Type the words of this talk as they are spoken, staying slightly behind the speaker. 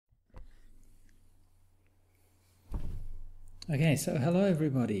Okay, so hello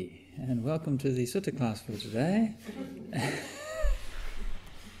everybody, and welcome to the Sutta class for today.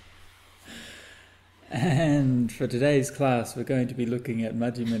 And for today's class, we're going to be looking at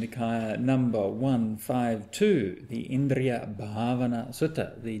Majjhima Nikaya number 152, the Indriya Bhavana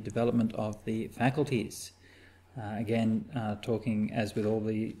Sutta, the development of the faculties. Talking, as with all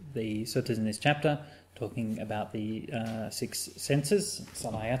the suttas in this chapter, talking about the six senses,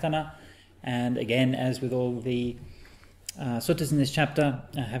 salayatana, and again, as with all the suttas in this chapter,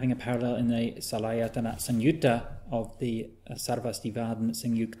 having a parallel in the Salayatana Samyutta of the Sarvastivadana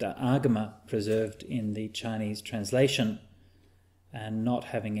Samyukta Agama preserved in the Chinese translation, and not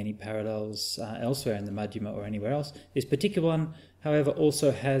having any parallels elsewhere in the Majjhima or anywhere else. This particular one, however,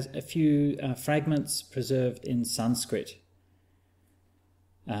 also has a few fragments preserved in Sanskrit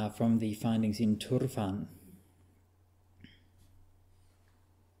from the findings in Turfan.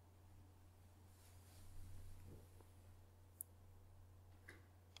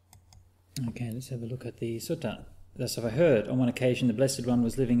 Okay, let's have a look at the sutta. Thus have I heard, on one occasion the Blessed One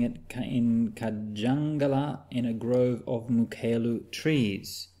was living in Kajangala in a grove of Mukelu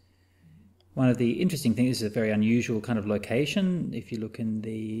trees. One of the interesting things, this is a very unusual kind of location. If you look in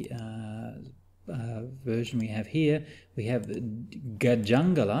the version we have here, we have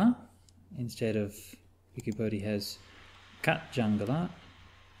Gajangala instead of, Wikibodi has Katjangala.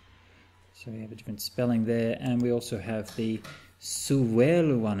 So we have a different spelling there, and we also have the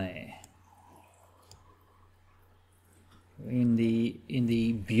Suweluwane. In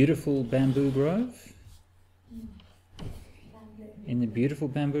the beautiful bamboo grove,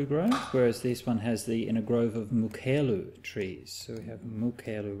 whereas this one has in a grove of Mukelu trees. So we have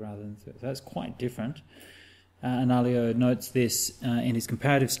Mukelu rather than so that's quite different. Analio notes this in his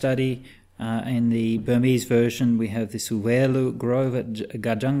comparative study. In the Burmese version, we have the Suwelu grove at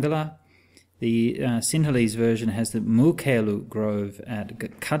Gajangala. The Sinhalese version has the Mukelu grove at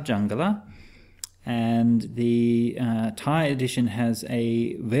Kajangala. And the Thai edition has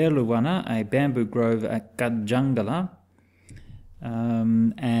a Veluwana, a bamboo grove at Gajangala.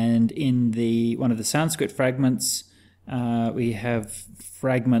 And in one of the Sanskrit fragments, we have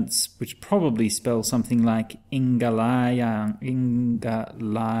fragments which probably spell something like Ingalayang.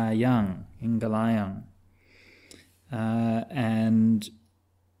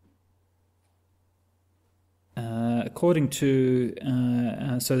 According to,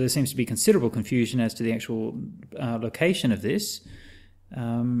 so there seems to be considerable confusion as to the actual location of this.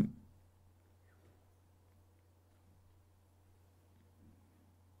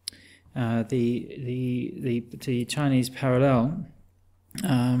 The Chinese parallel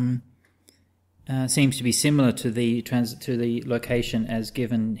seems to be similar to the location as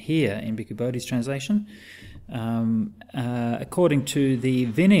given here in Bhikkhu Bodhi's translation. According to the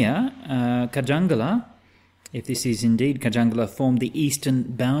Vinaya, Kajangala, if this is indeed Kajangala, formed the eastern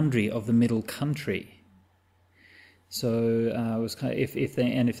boundary of the middle country. So,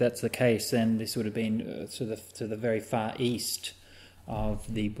 if that's the case, then this would have been to the very far east of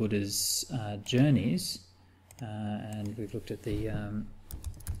the Buddha's journeys, and we've looked at the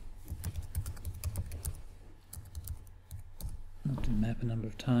map a number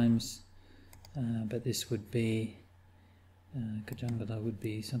of times, but this would be Kajangala would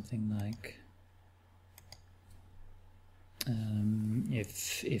be something like.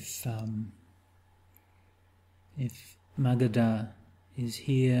 If Magadha is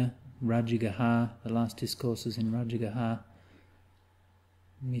here, Rajagaha, the last discourse is in Rajagaha,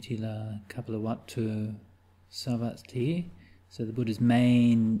 Mithila, Kapilavatthu, Savatthi. So the Buddha's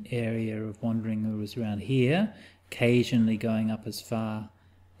main area of wandering was around here, occasionally going up as far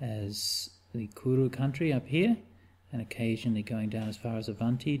as the Kuru country up here, and occasionally going down as far as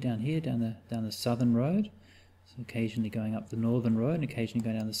Avanti down here, down the southern road. So occasionally going up the northern road and occasionally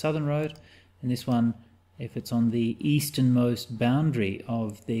going down the southern road. And this one, if it's on the easternmost boundary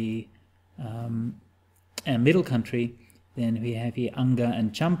of the middle country, then we have here Anga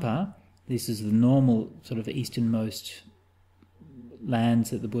and Champa. This is the normal sort of easternmost lands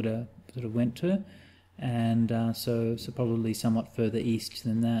that the Buddha sort of went to. And so probably somewhat further east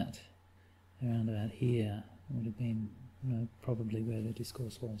than that, around about here, would have been probably where the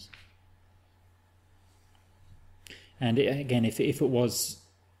discourse was. And again, if it was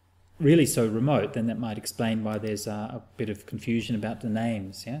really so remote, then that might explain why there's a bit of confusion about the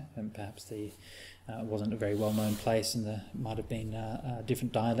names, yeah? And perhaps it wasn't a very well-known place, and there might have been a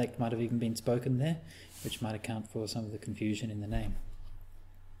different dialect might have even been spoken there, which might account for some of the confusion in the name.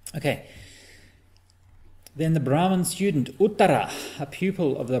 Okay. Then the Brahman student Uttara, a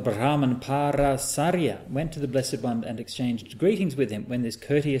pupil of the Brahman Parasarya, went to the Blessed One and exchanged greetings with him. When this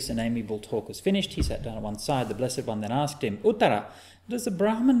courteous and amiable talk was finished, he sat down at one side. The Blessed One then asked him, Uttara, does the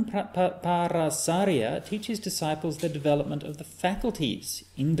Brahman Parasarya teach his disciples the development of the faculties,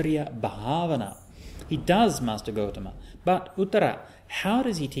 Indriya Bhavana? He does, Master Gautama. But Uttara, how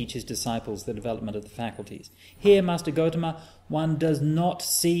does he teach his disciples the development of the faculties? Here, Master Gautama, one does not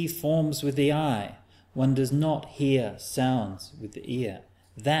see forms with the eye. One does not hear sounds with the ear.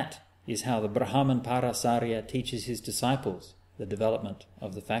 That is how the Brahman Parasarya teaches his disciples the development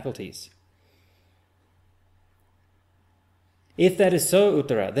of the faculties. If that is so,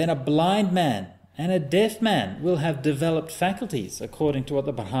 Uttara, then a blind man and a deaf man will have developed faculties, according to what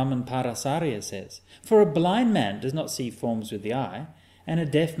the Brahman Parasarya says. For a blind man does not see forms with the eye, and a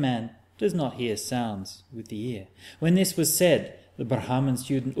deaf man does not hear sounds with the ear. When this was said, the Brahman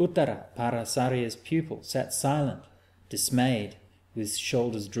student Uttara, Parasarya's pupil, sat silent, dismayed, with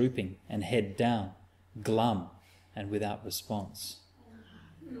shoulders drooping and head down, glum and without response.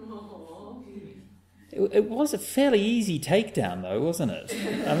 It was a fairly easy takedown, though, wasn't it?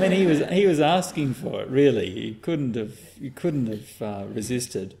 I mean, he was asking for it. Really, he couldn't have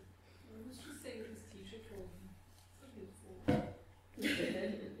resisted.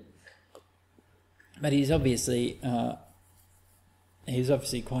 But he's obviously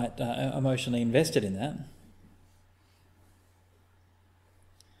quite emotionally invested in that.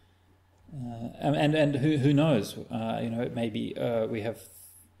 And who knows? It may be we have,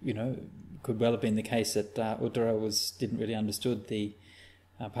 could well have been the case that Uttara didn't really understood the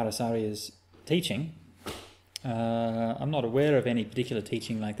Parasarya's teaching. I'm not aware of any particular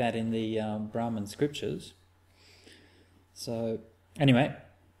teaching like that in the Brahman scriptures. So, anyway,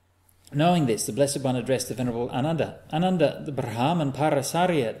 knowing this, the Blessed One addressed the Venerable Ananda. Ananda, the Brahman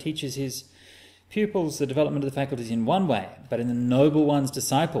Parasarya, teaches his pupils the development of the faculties in one way, but in the Noble One's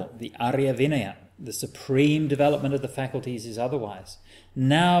disciple, the Arya Vinaya, the supreme development of the faculties is otherwise.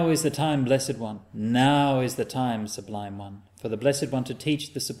 Now is the time, Blessed One. Now is the time, Sublime One, for the Blessed One to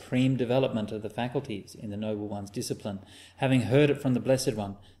teach the supreme development of the faculties in the Noble One's discipline. Having heard it from the Blessed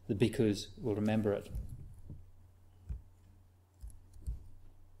One, the bhikkhus will remember it.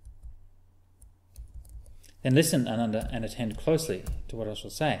 Then listen, Ananda, and attend closely to what I shall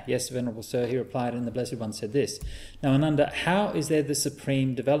say. Yes, Venerable Sir, he replied, and the Blessed One said this. Now, Ananda, how is there the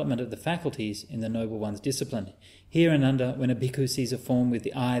supreme development of the faculties in the Noble One's discipline? Here, Ananda, when a bhikkhu sees a form with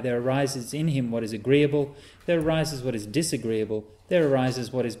the eye, there arises in him what is agreeable, there arises what is disagreeable, there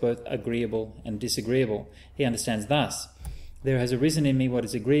arises what is both agreeable and disagreeable. He understands thus. There has arisen in me what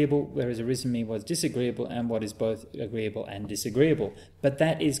is agreeable, there has arisen in me what is disagreeable, and what is both agreeable and disagreeable. But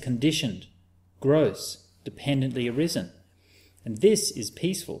that is conditioned, gross, dependently arisen. And this is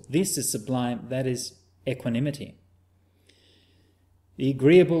peaceful, this is sublime, that is equanimity. The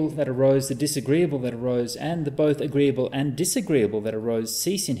agreeable that arose, the disagreeable that arose, and the both agreeable and disagreeable that arose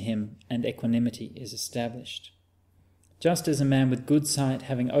cease in him, and equanimity is established. Just as a man with good sight,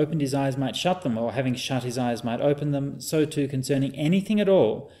 having opened his eyes, might shut them, or having shut his eyes might open them, so too concerning anything at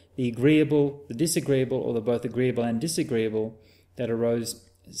all, the agreeable, the disagreeable, or the both agreeable and disagreeable that arose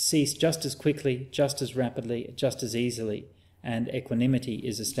cease just as quickly, just as rapidly, just as easily, and equanimity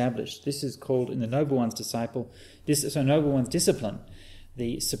is established. This is called, in the Noble One's Noble One's discipline,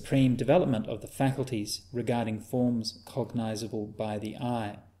 the supreme development of the faculties regarding forms cognizable by the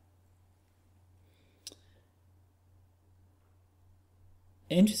eye.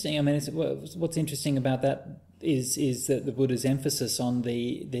 Interesting. I mean, what's interesting about that is that the Buddha's emphasis on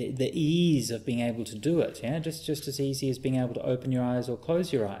the ease of being able to do it. Yeah, just as easy as being able to open your eyes or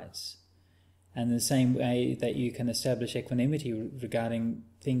close your eyes, and the same way that you can establish equanimity regarding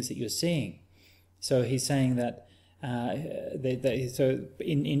things that you're seeing. So he's saying that.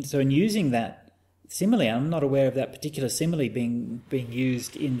 In using that simile, I'm not aware of that particular simile being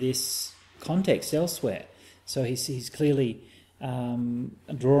used in this context elsewhere. So he's clearly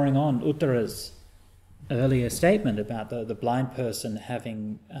drawing on Uttara's earlier statement about the blind person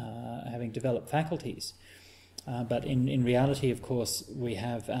having developed faculties. But in reality, of course, we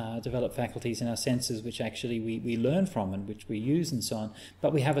have developed faculties in our senses which actually we learn from and which we use and so on,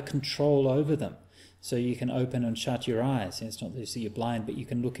 but we have a control over them. So you can open and shut your eyes. And it's not that you're blind, but you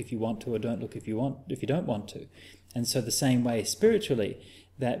can look if you want to or don't look if you don't want to. And so the same way spiritually,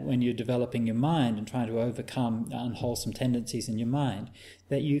 that when you're developing your mind and trying to overcome unwholesome tendencies in your mind,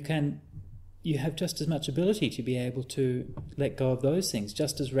 that you have just as much ability to be able to let go of those things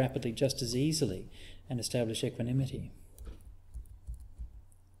just as rapidly, just as easily, and establish equanimity.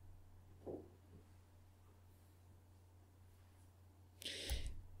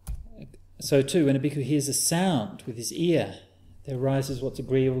 So too, when a bhikkhu hears a sound with his ear, there arises what's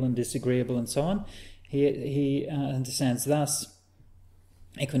agreeable and disagreeable and so on. He understands thus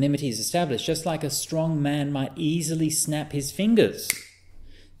equanimity is established. Just like a strong man might easily snap his fingers,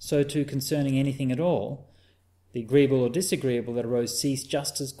 so too concerning anything at all, the agreeable or disagreeable that arose cease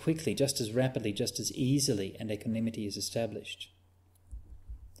just as quickly, just as rapidly, just as easily, and equanimity is established.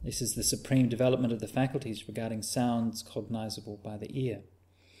 This is the supreme development of the faculties regarding sounds cognizable by the ear.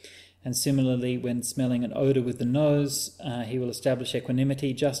 And similarly, when smelling an odour with the nose, he will establish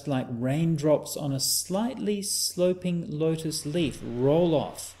equanimity, just like raindrops on a slightly sloping lotus leaf roll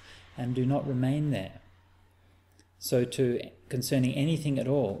off and do not remain there. So too, concerning anything at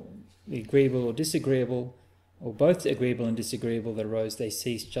all, the agreeable or disagreeable, or both agreeable and disagreeable that arose, they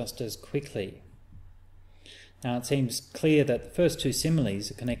cease just as quickly. Now it seems clear that the first two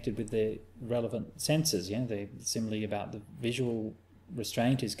similes are connected with the relevant senses. The simile about the visual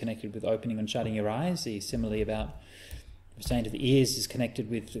restraint is connected with opening and shutting your eyes. The simile about restraint of the ears is connected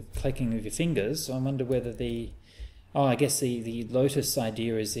with the clicking of your fingers. So I wonder whether the lotus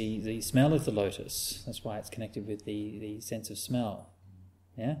idea is the smell of the lotus. That's why it's connected with the sense of smell.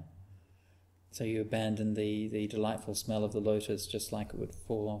 Yeah? So you abandon the delightful smell of the lotus just like it would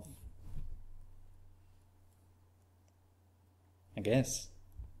fall off. I guess.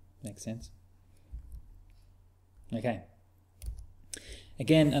 Makes sense. Okay.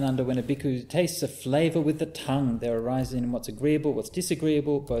 Again, Ananda, when a bhikkhu tastes a flavour with the tongue, there arises in him what's agreeable, what's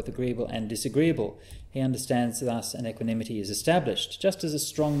disagreeable, both agreeable and disagreeable. He understands thus an equanimity is established, just as a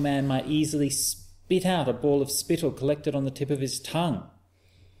strong man might easily spit out a ball of spittle collected on the tip of his tongue.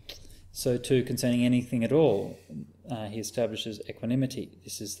 So too, concerning anything at all, he establishes equanimity.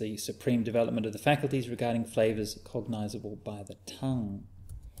 This is the supreme development of the faculties regarding flavours cognizable by the tongue.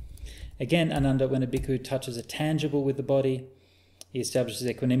 Again, Ananda, when a bhikkhu touches a tangible with the body, he establishes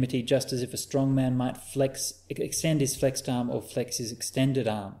equanimity, just as if a strong man might extend his flexed arm or flex his extended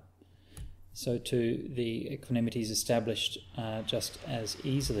arm. So too, the equanimity is established just as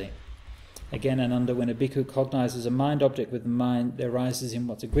easily. Again, Ananda, when a bhikkhu cognizes a mind object with the mind, there arises in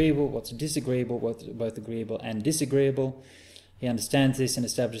what's agreeable, what's disagreeable, both agreeable and disagreeable. He understands this and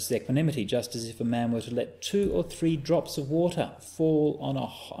establishes equanimity, just as if a man were to let 2 or 3 drops of water fall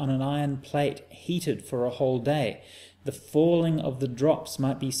on an iron plate heated for a whole day. The falling of the drops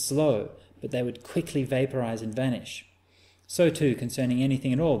might be slow, but they would quickly vaporize and vanish. So too, concerning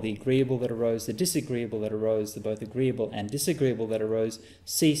anything at all, the agreeable that arose, the disagreeable that arose, the both agreeable and disagreeable that arose,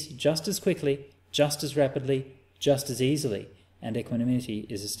 cease just as quickly, just as rapidly, just as easily, and equanimity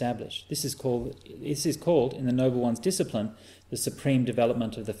is established. This is called, in the Noble One's discipline, the supreme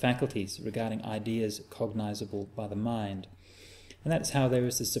development of the faculties regarding ideas cognizable by the mind. And that's how there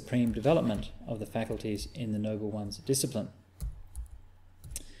is the supreme development of the faculties in the Noble One's discipline.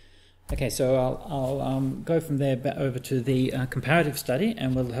 Okay, so I'll go from there back over to the comparative study,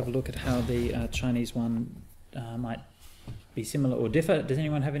 and we'll have a look at how the Chinese one might be similar or differ. Does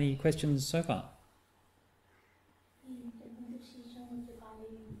anyone have any questions so far?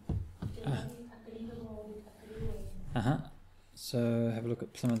 So have a look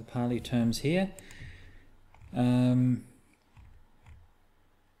at some of the Pali terms here.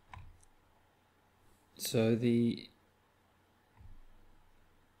 So the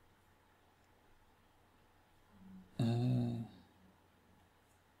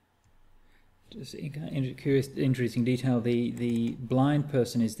just curious, interesting detail. The blind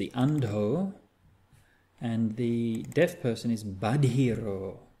person is the andho, and the deaf person is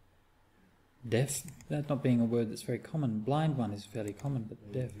badhiro. Deaf, that not being a word that's very common. Blind one is fairly common,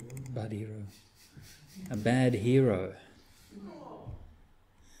 but deaf, badhiro. A bad hero.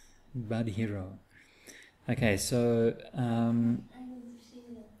 Badhiro. Okay, so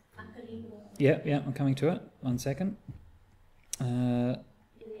yeah, I'm coming to it. 1 second.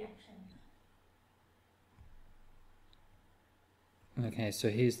 Okay, so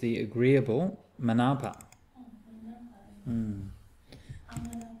here's the agreeable manapa.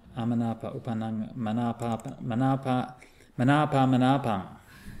 Amanapa, upanang, manapa, manapang.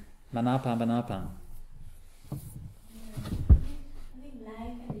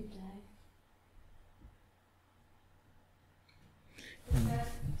 Is that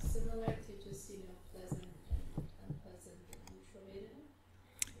similar to just, pleasant and unpleasant and neutral reading?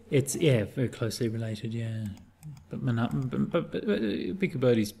 It's, very closely related, yeah. But Bhikkhu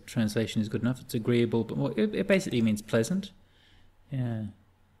Bodhi's translation is good enough. It's agreeable, but it basically means pleasant. Yeah.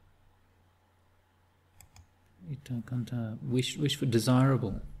 Wish for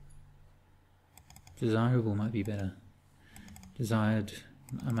desirable. Desirable might be better. Desired,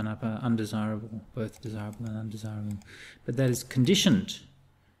 amanapa, undesirable, both desirable and undesirable. But that is conditioned.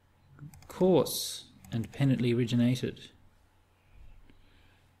 coarse and penitently originated.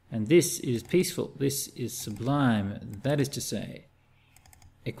 And this is peaceful, this is sublime, that is to say,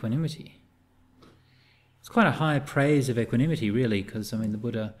 equanimity. It's quite a high praise of equanimity, really, because, I mean, the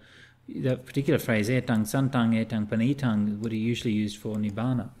Buddha, that particular phrase, etang santang etang panitang, the Buddha usually used for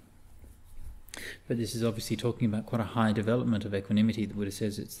nibbana. But this is obviously talking about quite a high development of equanimity. The Buddha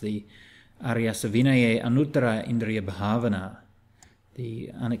says it's the aryasa vinaye anuttara indriya bhavana,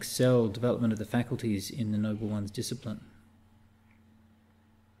 the unexcelled development of the faculties in the Noble One's discipline.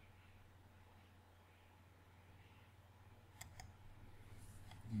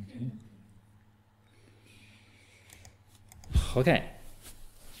 Okay.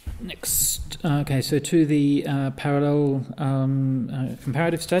 Next. Okay, so to the parallel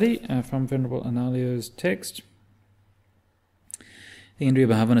comparative study from Venerable Analayo's text. The Indriya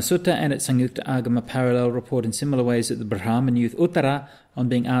Bhavana Sutta and its Sangyukta Agama parallel report in similar ways that the Brahman youth Uttara, on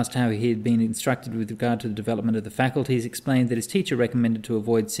being asked how he had been instructed with regard to the development of the faculties, explained that his teacher recommended to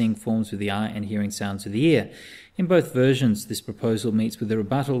avoid seeing forms with the eye and hearing sounds with the ear. In both versions, this proposal meets with the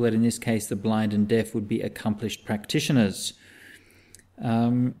rebuttal that in this case the blind and deaf would be accomplished practitioners.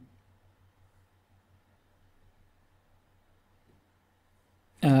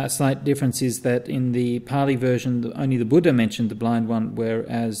 A slight difference is that in the Pali version, only the Buddha mentioned the blind one,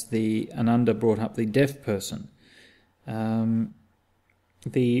 whereas the Ananda brought up the deaf person. The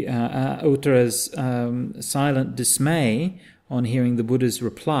Uttara's silent dismay on hearing the Buddha's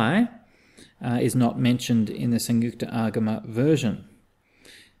reply is not mentioned in the Sangyukta Agama version.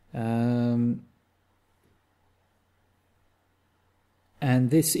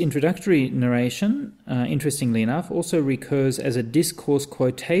 And this introductory narration, interestingly enough, also recurs as a discourse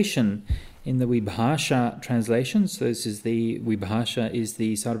quotation in the Vibhasha translations. So this is the Vibhasha is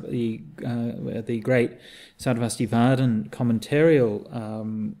the great Sarvastivadin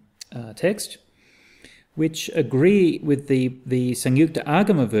commentarial text, which agree with the Sangyukta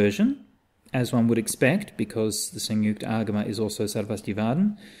Agama version, as one would expect, because the Sangyukta Agama is also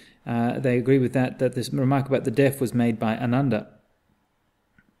Sarvastivadin. They agree with that this remark about the deaf was made by Ananda.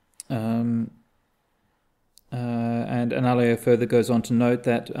 And Analayo further goes on to note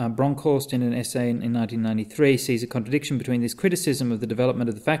that Bronkhorst, in an essay in 1993, sees a contradiction between this criticism of the development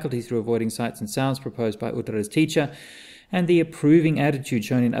of the faculty through avoiding sights and sounds proposed by Uttara's teacher and the approving attitude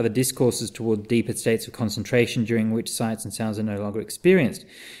shown in other discourses toward deeper states of concentration during which sights and sounds are no longer experienced.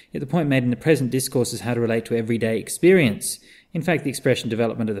 Yet the point made in the present discourse is how to relate to everyday experience. In fact, the expression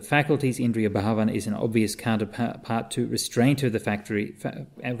development of the faculties, Indriya Bhavana, is an obvious counterpart to restraint of the factories,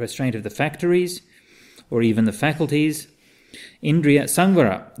 or even the faculties. Indriya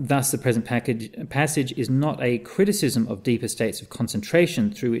Sangvara. Thus, the present passage is not a criticism of deeper states of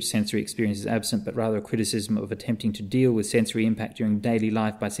concentration through which sensory experience is absent, but rather a criticism of attempting to deal with sensory impact during daily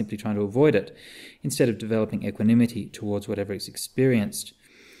life by simply trying to avoid it, instead of developing equanimity towards whatever is experienced.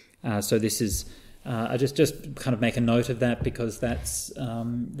 So this is... I just kind of make a note of that, because that's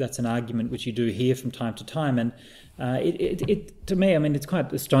an argument which you do hear from time to time, and it to me, I mean, it's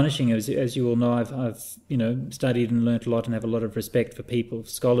quite astonishing. As you all know, I've studied and learnt a lot, and have a lot of respect for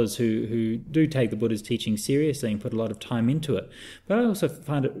scholars who do take the Buddha's teaching seriously and put a lot of time into it. But I also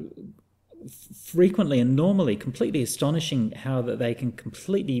find it frequently and normally completely astonishing how that they can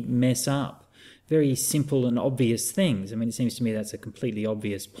completely mess up very simple and obvious things. I mean, it seems to me that's a completely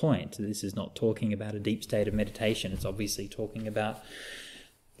obvious point. This is not talking about a deep state of meditation. It's obviously talking about,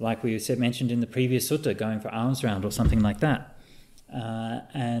 like we mentioned in the previous sutta, going for alms round or something like that.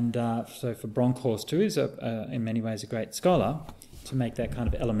 So for Bronkhorst, who is in many ways a great scholar, to make that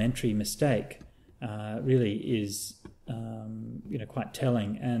kind of elementary mistake really is quite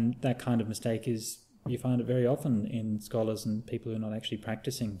telling. And that kind of mistake is, you find it very often in scholars and people who are not actually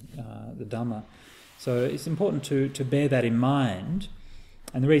practicing the Dhamma. So it's important to bear that in mind.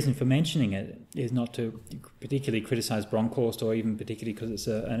 And the reason for mentioning it is not to particularly criticise Bronkhorst, or even particularly because it's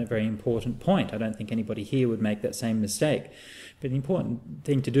a very important point. I don't think anybody here would make that same mistake. But the important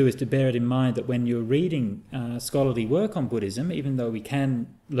thing to do is to bear it in mind that when you're reading scholarly work on Buddhism, even though we can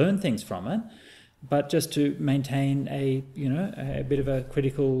learn things from it, but just to maintain a bit of a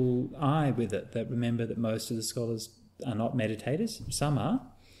critical eye with it, that remember that most of the scholars are not meditators. Some are,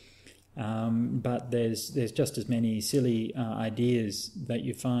 but there's just as many silly ideas that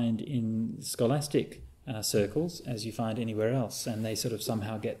you find in scholastic circles as you find anywhere else, and they sort of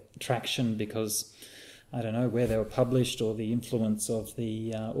somehow get traction because, I don't know, where they were published or the influence of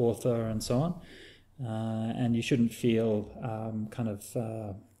the author and so on. And you shouldn't feel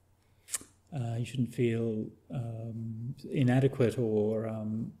inadequate, or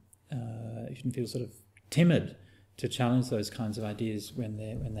you shouldn't feel sort of timid challenge those kinds of ideas when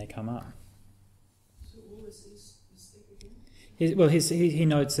they come up. So what was his mistake again? He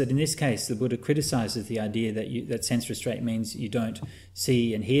notes that in this case the Buddha criticises the idea that sense restraint means you don't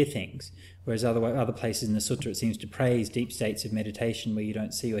see and hear things, whereas other places in the sutta it seems to praise deep states of meditation where you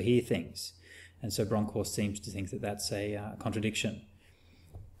don't see or hear things. And so Bronkhorst seems to think that that's a contradiction.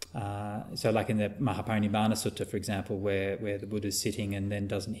 So like in the Mahaparinibbana Sutta, for example, where the Buddha's sitting and then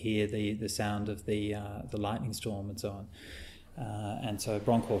doesn't hear the sound of the lightning storm and so on. And so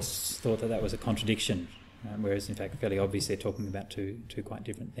Bronkhorst thought that was a contradiction, whereas in fact fairly obvious they're talking about two quite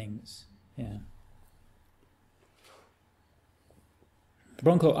different things. Yeah.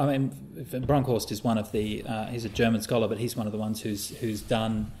 Bronkhorst is one of the he's a German scholar, but he's one of the ones who's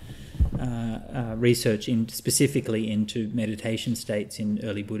done research specifically into meditation states in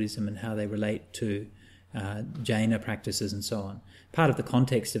early Buddhism and how they relate to Jaina practices and so on. Part of the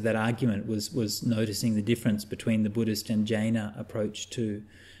context of that argument was noticing the difference between the Buddhist and Jaina approach to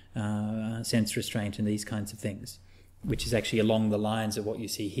sense restraint and these kinds of things, which is actually along the lines of what you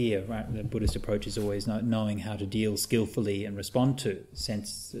see here, right? The Buddhist approach is always knowing how to deal skillfully and respond to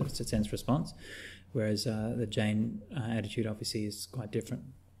sense response, whereas the Jain attitude obviously is quite different.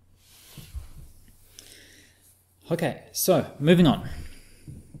 Okay, so moving on.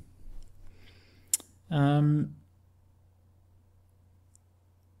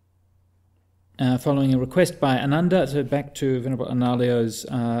 Following a request by Ananda, so back to Venerable Analayo's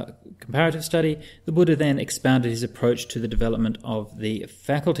comparative study, the Buddha then expounded his approach to the development of the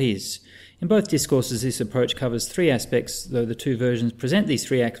faculties. In both discourses, this approach covers three aspects, though the two versions present these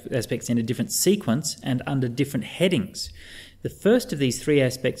three aspects in a different sequence and under different headings. The first of these three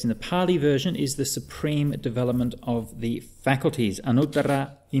aspects in the Pali version is the supreme development of the faculties,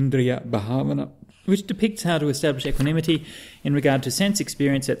 Anuttara Indriya Bhavana, which depicts how to establish equanimity in regard to sense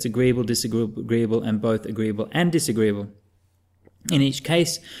experience that's agreeable, disagreeable, and both agreeable and disagreeable. In each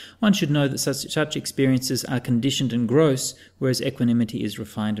case, one should know that such experiences are conditioned and gross, whereas equanimity is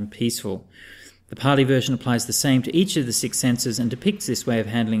refined and peaceful. The Pali version applies the same to each of the six senses and depicts this way of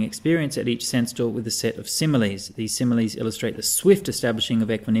handling experience at each sense door with a set of similes. These similes illustrate the swift establishing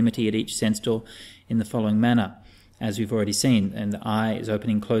of equanimity at each sense door in the following manner. As we've already seen, and the eye is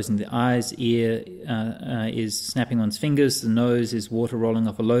opening, closing the eyes, ear is snapping one's fingers, the nose is water rolling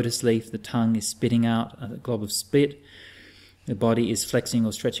off a lotus leaf, the tongue is spitting out a glob of spit, the body is flexing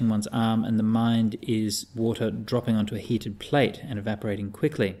or stretching one's arm, and the mind is water dropping onto a heated plate and evaporating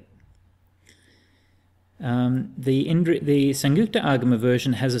quickly. The Samyukta Agama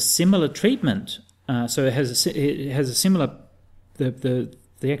version has a similar treatment, so it has a similar.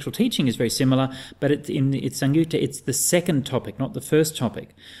 The actual teaching is very similar, but in its Samyukta, it's the second topic, not the first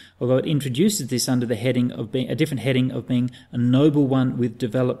topic. Although it introduces this under the heading of being a different heading of being a noble one with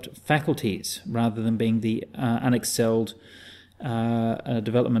developed faculties, rather than being the unexcelled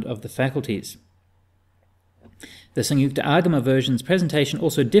development of the faculties. The Samyukta Agama version's presentation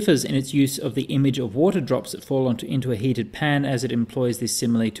also differs in its use of the image of water drops that fall into a heated pan, as it employs this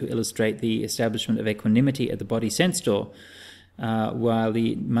simile to illustrate the establishment of equanimity at the body sense door, while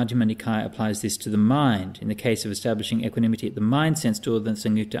the Majjhima Nikaya applies this to the mind. In the case of establishing equanimity at the mind sense door, the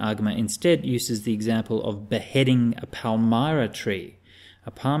Samyukta Agama instead uses the example of beheading a palmyra tree,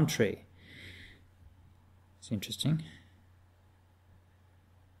 a palm tree. It's interesting.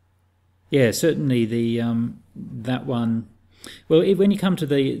 Yeah, certainly that one. Well, when you come to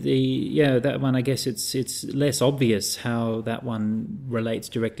that one, I guess it's less obvious how that one relates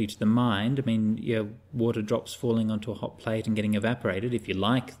directly to the mind. I mean, water drops falling onto a hot plate and getting evaporated. If you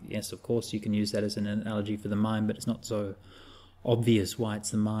like, yes, of course, you can use that as an analogy for the mind, but it's not so obvious why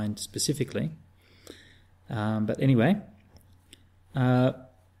it's the mind specifically. But anyway.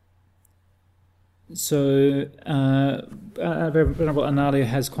 So, Venerable Analayo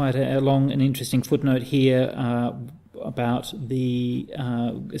has quite a long and interesting footnote here about the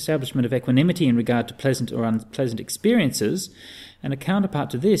establishment of equanimity in regard to pleasant or unpleasant experiences, and a counterpart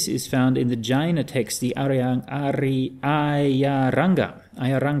to this is found in the Jaina text, the Ayaranga,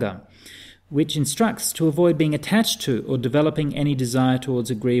 which instructs to avoid being attached to or developing any desire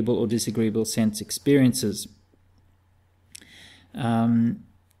towards agreeable or disagreeable sense experiences.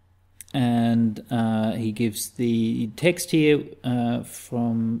 And he gives the text here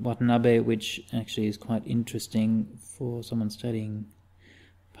from Watanabe, which actually is quite interesting for someone studying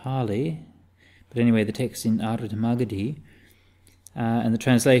Pali. But anyway, the text in Arata Magadhi, and the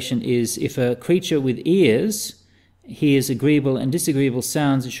translation is, if a creature with ears hears agreeable and disagreeable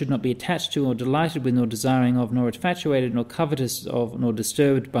sounds, it should not be attached to or delighted with, nor desiring of, nor infatuated, nor covetous of, nor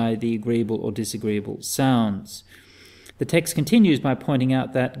disturbed by the agreeable or disagreeable sounds. The text continues by pointing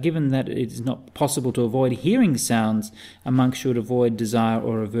out that given that it is not possible to avoid hearing sounds, a monk should avoid desire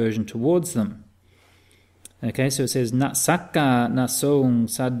or aversion towards them. Okay, so it says na sakka na song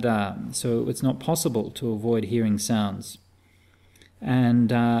sadda, so it's not possible to avoid hearing sounds. And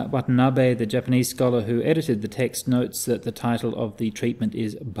Watanabe, the Japanese scholar who edited the text, notes that the title of the treatment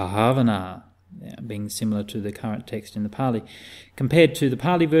is Bhavana, being similar to the current text in the Pali. Compared to the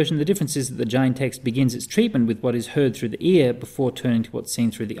Pali version, the difference is that the Jain text begins its treatment with what is heard through the ear before turning to what's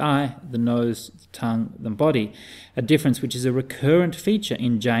seen through the eye, the nose, the tongue, the body, a difference which is a recurrent feature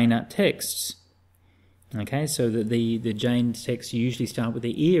in Jaina texts. Okay, so the Jain texts usually start with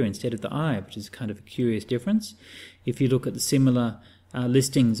the ear instead of the eye, which is kind of a curious difference. If you look at the similar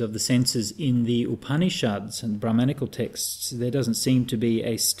listings of the senses in the Upanishads and Brahmanical texts, there doesn't seem to be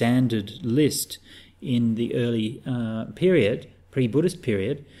a standard list in the early period, pre-Buddhist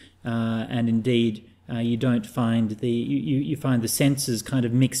period, and indeed you don't find you find the senses kind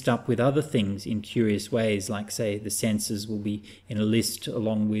of mixed up with other things in curious ways, like say the senses will be in a list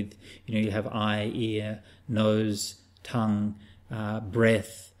along with, you have eye, ear, nose, tongue,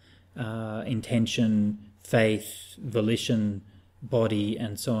 breath, intention, faith, volition, body,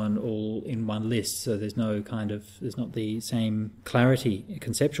 and so on, all in one list. So there's not the same clarity,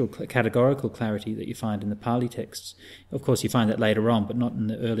 conceptual, categorical clarity that you find in the Pali texts. Of course, you find that later on, but not in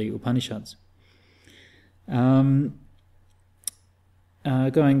the early Upanishads. Going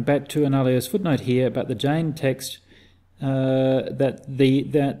back to Analayo's footnote here about the Jain text,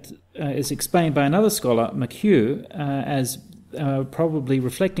 that is explained by another scholar, McHugh, as probably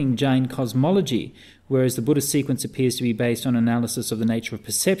reflecting Jain cosmology, whereas the Buddhist sequence appears to be based on analysis of the nature of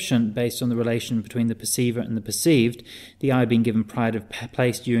perception, based on the relation between the perceiver and the perceived, the eye being given pride of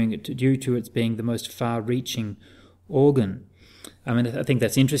place due to its being the most far-reaching organ. I mean, I think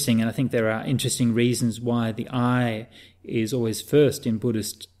that's interesting, and I think there are interesting reasons why the eye is always first in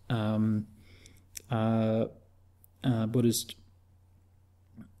Buddhist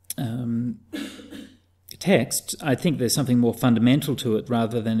text. I think there's something more fundamental to it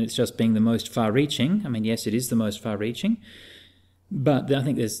rather than it's just being the most far-reaching. I mean, yes, it is the most far-reaching, but I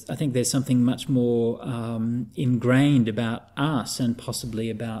think there's something much more ingrained about us and possibly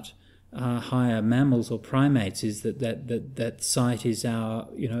about higher mammals or primates, is that sight is our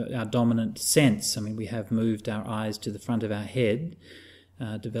dominant sense. I mean, we have moved our eyes to the front of our head,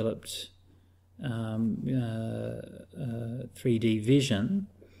 developed 3D vision,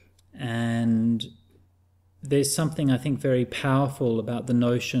 and there's something I think very powerful about the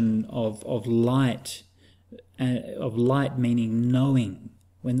notion of light meaning knowing.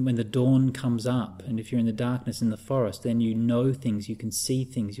 When the dawn comes up, and if you're in the darkness in the forest, then you know things, you can see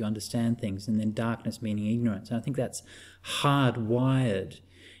things, you understand things, and then darkness meaning ignorance. And I think that's hardwired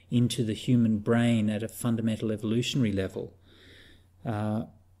into the human brain at a fundamental evolutionary level. But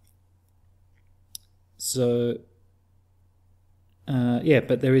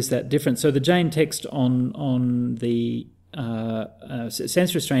there is that difference. So the Jain text on the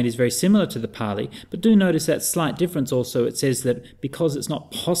sense restraint is very similar to the Pali, but do notice that slight difference also. It says that because it's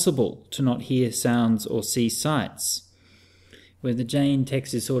not possible to not hear sounds or see sights, where the Jain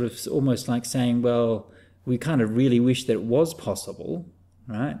text is sort of almost like saying, well, we kind of really wish that it was possible,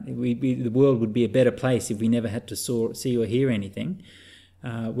 right? The world would be a better place if we never had to see or hear anything,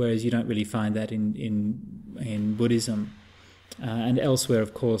 whereas you don't really find that in Buddhism. And elsewhere,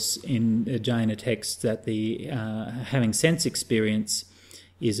 of course, in Jaina texts, that the having sense experience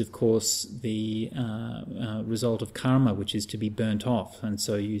is, of course, the result of karma, which is to be burnt off. And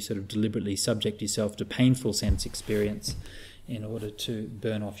so you sort of deliberately subject yourself to painful sense experience in order to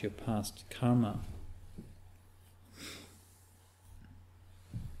burn off your past karma.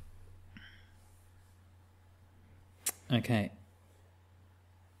 Okay.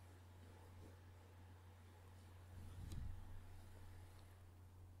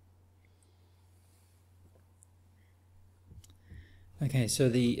 Okay, so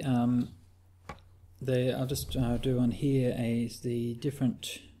I'll just do on here the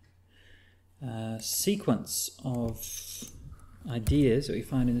different sequence of ideas that we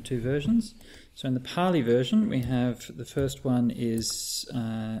find in the two versions. So in the Pali version, we have the first one is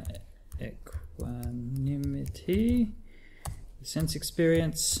equanimity, sense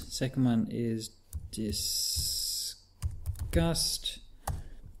experience. Second one is disgust,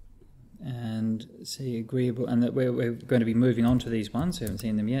 and see agreeable, and that we're going to be moving on to these ones. We haven't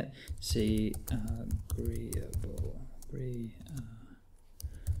seen them yet. See agreeable as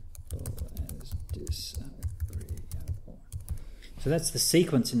disagreeable. So that's the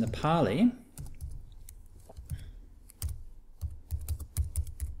sequence in the Pali.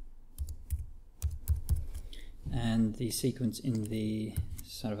 And the sequence in the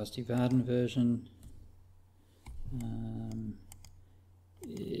Sarvastivadin version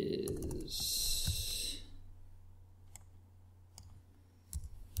is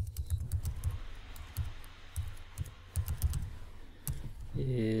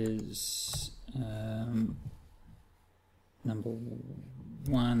number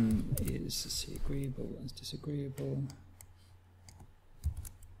 1 is agreeable as disagreeable.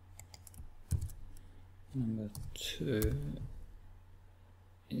 Number 2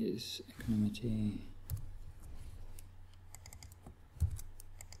 is equanimity.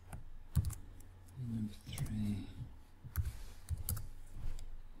 And number 3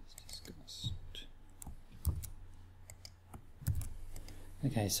 is disgust.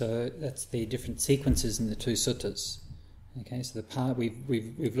 Okay, so that's the different sequences in the two suttas. Okay, so the part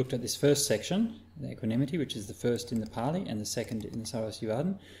we've looked at this first section, the equanimity, which is the first in the Pali and the second in the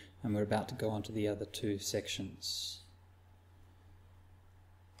Sarvastivadin, and we're about to go on to the other two sections.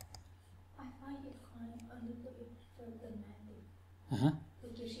 I find it quite a little bit problematic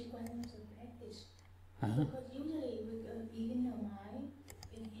with the sequence of practice. Because usually with a beginner mind,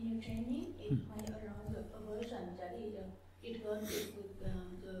 in your training, it might arouse the aversion, that is, it goes with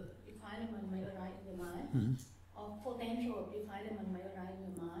the defilement may arise in the mind, or potential of defilement may arise in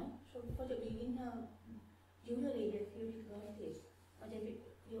the mind. So for the beginner, usually they feel difficulties, or they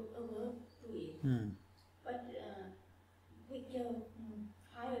feel averse to it. But with the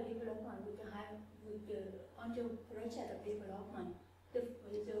higher development, with the on the process of development, the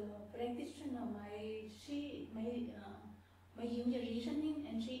practitioner may use the reasoning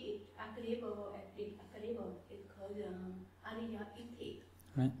and see it agreeable and disagreeable. It's called Ariya ethic.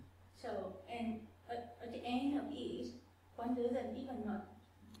 Right. So, and at the end of it, one doesn't even not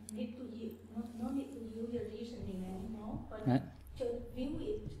need to no need to use the reasoning anymore, but just view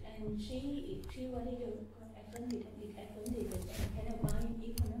it and see what is the advantage and disadvantage and apply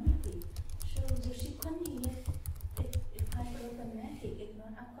economically. So the sequence here is quite problematic. It's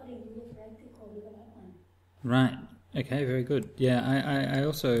not according to the practical development. Right. Okay. Very good. Yeah. I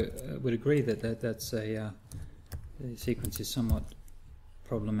also would agree that's a the sequence is somewhat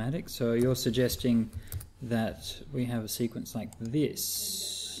problematic. So you're suggesting that we have a sequence like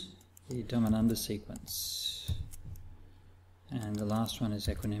this, the Dhammananda sequence, and the last one is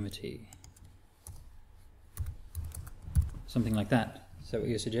equanimity. Something like that. Is that what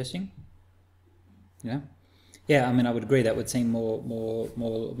you're suggesting? Yeah. Yeah. I mean, I would agree. That would seem more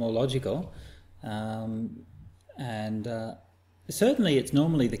logical, and certainly it's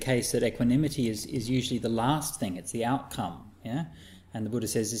normally the case that equanimity is usually the last thing. It's the outcome. Yeah. And the Buddha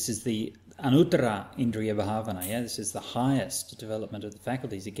says this is the anuttara indriya bhavana. Yeah. This is the highest development of the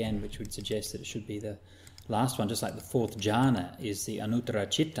faculties again, which would suggest that it should be the last one. Just like the fourth jhana is the anuttara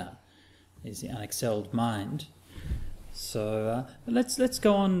citta, is the unexcelled mind. So let's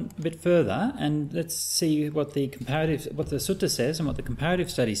go on a bit further and let's see what the sutta says and what the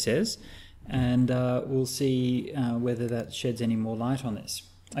comparative study says, and we'll see whether that sheds any more light on this.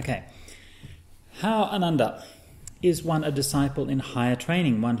 Okay. How, Ananda, is one a disciple in higher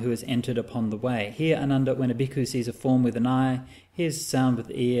training, one who has entered upon the way? Here, Ananda, when a bhikkhu sees a form with an eye, hears a sound with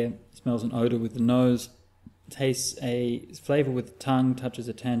the ear, smells an odour with the nose, tastes a flavour with the tongue, touches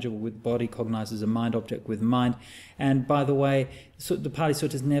a tangible with the body, cognizes a mind object with mind. And by the way, the Pali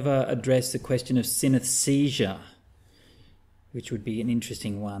Suttas never address the question of synesthesia, which would be an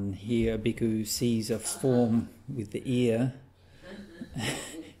interesting one. Here a bhikkhu sees a form with the ear,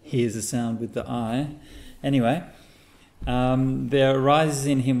 hears a sound with the eye. Anyway, there arises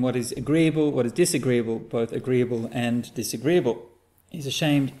in him what is agreeable, what is disagreeable, both agreeable and disagreeable. He's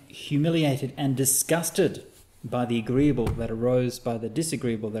ashamed, humiliated and disgusted by the agreeable that arose, by the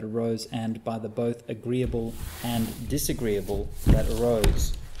disagreeable that arose, and by the both agreeable and disagreeable that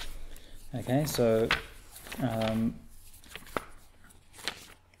arose. Okay, so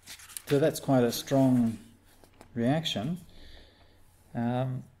that's quite a strong reaction.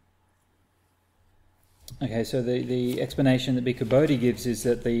 Okay, so the explanation that Bhikkhu Bodhi gives is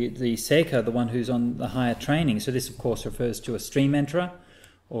that the Sekha, the one who's on the higher training, so this of course refers to a stream enterer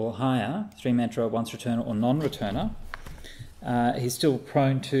or higher, stream enterer, once returner or non-returner. He's still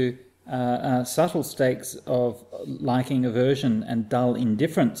prone to subtle states of liking, aversion and dull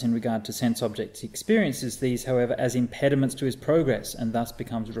indifference in regard to sense objects. He experiences these, however, as impediments to his progress and thus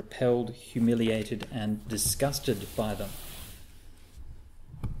becomes repelled, humiliated and disgusted by them.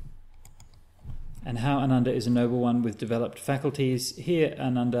 And how Ananda is a noble one with developed faculties. Here,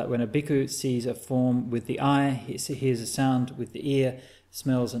 Ananda, when a bhikkhu sees a form with the eye, he hears a sound with the ear,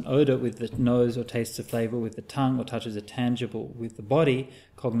 smells an odor with the nose or tastes a flavor with the tongue or touches a tangible with the body,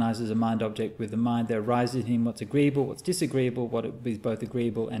 cognizes a mind object with the mind, there arises in him what's agreeable, what's disagreeable, what is both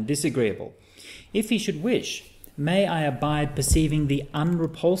agreeable and disagreeable. If he should wish, may I abide perceiving the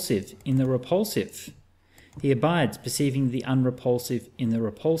unrepulsive in the repulsive. He abides perceiving the unrepulsive in the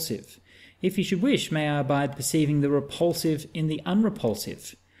repulsive. If he should wish, may I abide perceiving the repulsive in the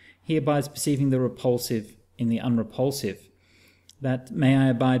unrepulsive. He abides perceiving the repulsive in the unrepulsive. That may I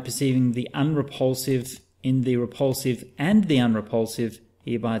abide perceiving the unrepulsive in the repulsive and the unrepulsive.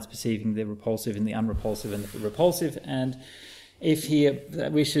 He abides perceiving the repulsive in the unrepulsive and the repulsive. And if he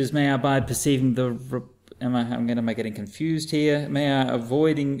wishes, may I abide perceiving the... I'm getting confused here. May I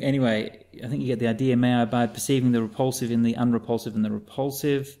avoiding... Anyway, I think you get the idea. May I abide perceiving the repulsive in the unrepulsive and the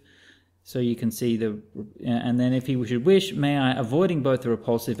repulsive. So you can see the... And then if he should wish, may I, avoiding both the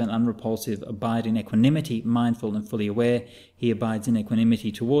repulsive and unrepulsive, abide in equanimity, mindful and fully aware. He abides in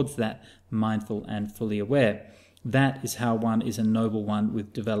equanimity towards that, mindful and fully aware. That is how one is a noble one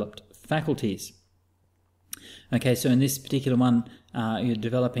with developed faculties. Okay, so in this particular one, you're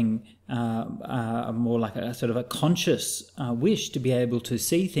developing more like a sort of a conscious wish to be able to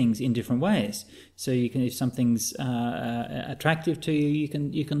see things in different ways. So you can, if something's attractive to you,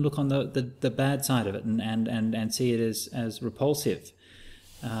 you can look on the bad side of it and see it as repulsive.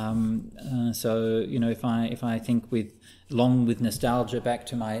 So if I think with nostalgia back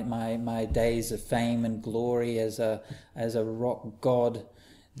to my days of fame and glory as a rock god,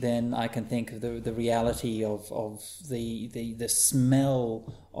 then I can think of the reality of the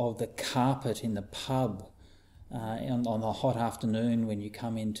smell of the carpet in the pub on a hot afternoon when you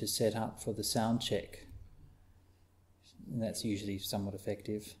come in to set up for the sound check. And that's usually somewhat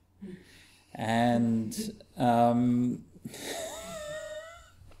effective. And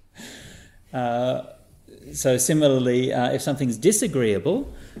so similarly, if something's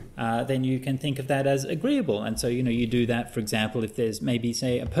disagreeable, then you can think of that as agreeable. And so, you do that, for example, if there's maybe,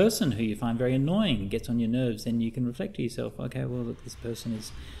 say, a person who you find very annoying, gets on your nerves, then you can reflect to yourself, okay, well, look, this person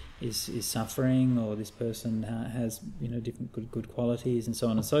is suffering, or this person has, different good qualities, and so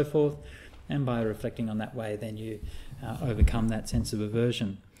on and so forth. And by reflecting on that way, then you overcome that sense of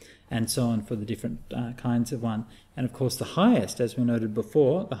aversion, and so on for the different kinds of one. And of course the highest, as we noted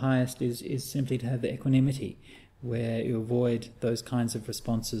before, the highest is simply to have the equanimity, where you avoid those kinds of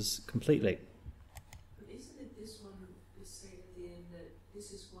responses completely. But isn't it this one is saying at the end that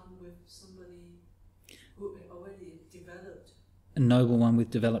this is one with somebody who already developed? A noble one with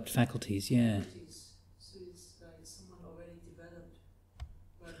developed faculties, yeah. So it's like someone already developed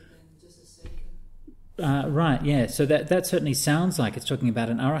rather than just a second. Right, yeah. So that certainly sounds like it's talking about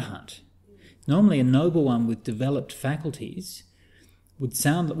an arahant. Normally, a noble one with developed faculties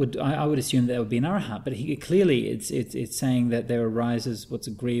I would assume that would be an arahant, but clearly it's saying that there arises what's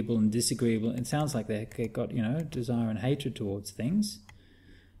agreeable and disagreeable. It sounds like they've got desire and hatred towards things.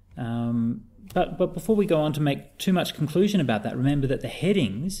 But before we go on to make too much conclusion about that, remember that the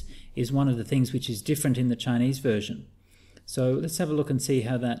headings is one of the things which is different in the Chinese version. So let's have a look and see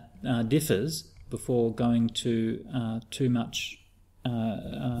how that differs before going to drawing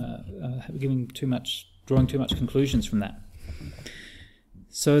too much conclusions from that.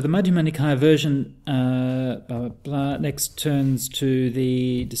 So the Majjhima Nikaya version next turns to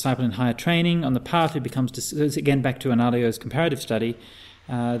the disciple in higher training. On the path, it becomes, again back to Analayo's comparative study,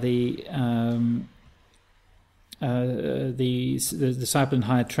 the disciple in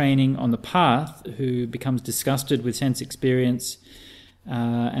higher training on the path who becomes disgusted with sense experience,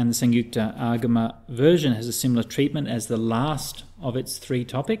 and the Sangyukta Agama version has a similar treatment as the last of its three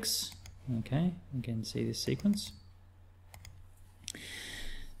topics. Okay, again see this sequence.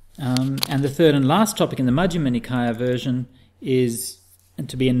 And the third and last topic in the Majjhima Nikaya version is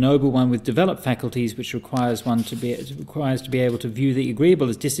to be a noble one with developed faculties, which requires to be able to view the agreeable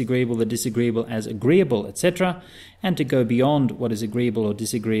as disagreeable, the disagreeable as agreeable, etc., and to go beyond what is agreeable or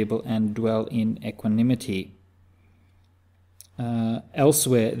disagreeable and dwell in equanimity.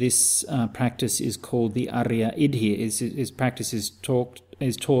 Elsewhere, this practice is called the Arya Idhi. His practice is taught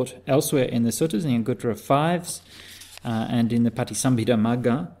elsewhere in the suttas, in the Anguttara Fives. And in the Patisambhida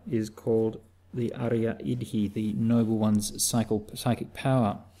Magga is called the Arya Idhi, the noble one's psychic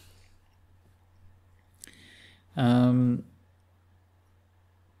power. The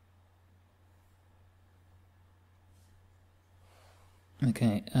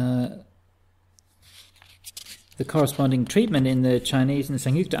corresponding treatment in the Chinese and the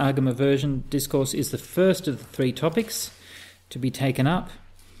Sangyukta Agama version discourse is the first of the three topics to be taken up,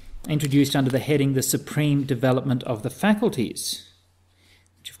 introduced under the heading the supreme development of the faculties,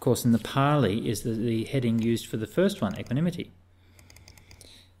 which of course in the Pali is the heading used for the first one, equanimity.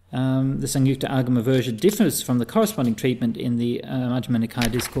 The Samyukta Agama version differs from the corresponding treatment in the Majjhima Nikaya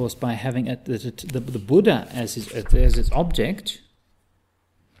discourse by having the Buddha as its object,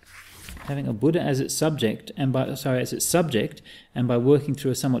 having a Buddha as its subject, and by working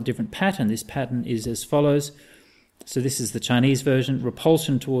through a somewhat different pattern. This pattern is as follows. So this is the Chinese version: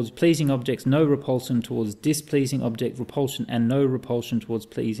 repulsion towards pleasing objects, no repulsion towards displeasing object, repulsion and no repulsion towards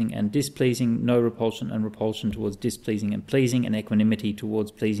pleasing and displeasing, no repulsion and repulsion towards displeasing and pleasing, and equanimity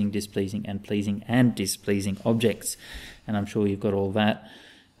towards pleasing, displeasing and displeasing objects. And I'm sure you've got all that.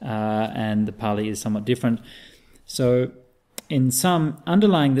 And the Pali is somewhat different. So in some,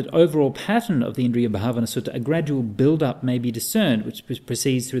 underlying that overall pattern of the Indriya Bhavana Sutta, a gradual build-up may be discerned, which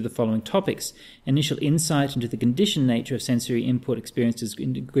proceeds through the following topics: initial insight into the conditioned nature of sensory input experienced as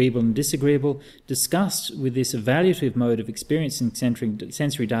agreeable and disagreeable, discussed with this evaluative mode of experiencing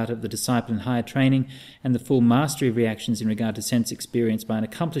sensory data of the disciple in higher training, and the full mastery of reactions in regard to sense experience by an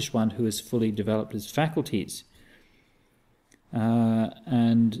accomplished one who has fully developed his faculties.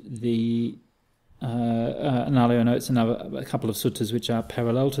 And the Analio notes a couple of suttas which are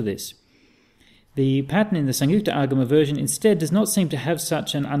parallel to this. The pattern in the Samyukta Agama version instead does not seem to have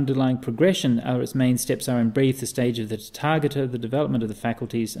such an underlying progression, or its main steps are in brief the stage of the Tathagata, the development of the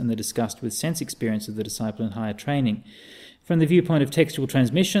faculties, and the disgust with sense experience of the disciple in higher training. From the viewpoint of textual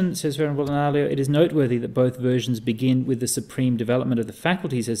transmission, says Venerable Analio, it is noteworthy that both versions begin with the supreme development of the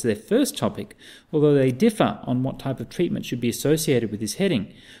faculties as their first topic, although they differ on what type of treatment should be associated with this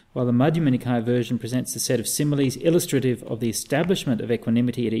heading. While the Majjhima Nikaya version presents a set of similes illustrative of the establishment of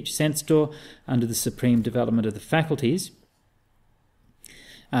equanimity at each sense door under the supreme development of the faculties,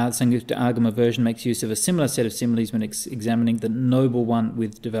 the Samyukta Agama version makes use of a similar set of similes when examining the noble one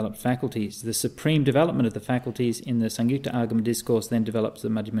with developed faculties. The supreme development of the faculties in the Samyukta Agama discourse then develops the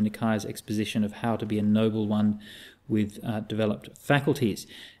Majjhima Nikaya's exposition of how to be a noble one with developed faculties.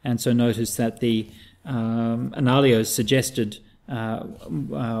 And so notice that the Analio's suggested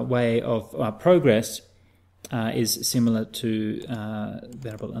way of progress is similar to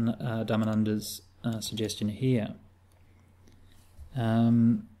Venerable Dhammananda's suggestion here.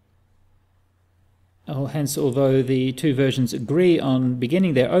 Hence, although the two versions agree on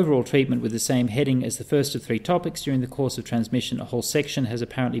beginning their overall treatment with the same heading as the first of three topics, during the course of transmission a whole section has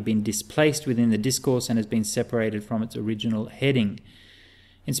apparently been displaced within the discourse and has been separated from its original heading.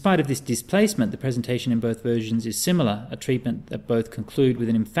 In spite of this displacement, the presentation in both versions is similar, a treatment that both conclude with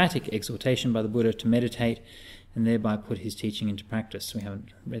an emphatic exhortation by the Buddha to meditate and thereby put his teaching into practice. We haven't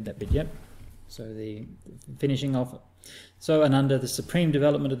read that bit yet. So the finishing off. So Ananda, the supreme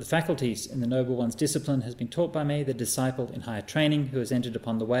development of the faculties in the Noble One's discipline has been taught by me, the disciple in higher training who has entered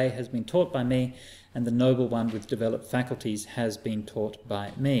upon the way has been taught by me, and the Noble One with developed faculties has been taught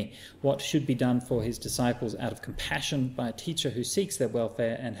by me. What should be done for his disciples out of compassion by a teacher who seeks their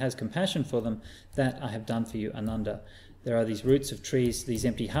welfare and has compassion for them, that I have done for you, Ananda. There are these roots of trees, these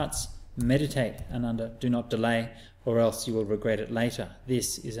empty huts. Meditate, Ananda, do not delay, or else you will regret it later.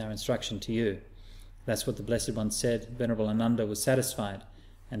 This is our instruction to you. That's what the Blessed One said. Venerable Ananda was satisfied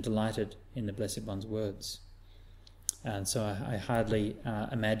and delighted in the Blessed One's words. And so I hardly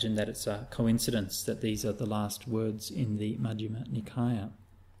imagine that it's a coincidence that these are the last words in the Majjhima Nikaya.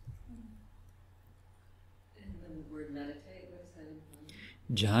 And the word meditate, what is that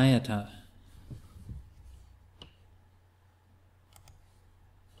in? Jayata.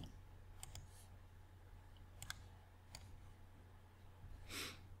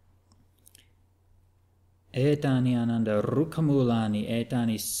 Etani Ananda Rukhamulani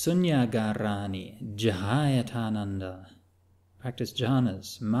Etani Sunyagarani Jahayatananda. Practice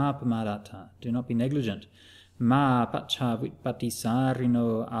jhanas. Ma pamadata. Do not be negligent. Ma pacha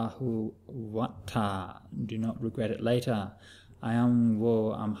vitpatisarino ahu vata. Do not regret it later. Ayam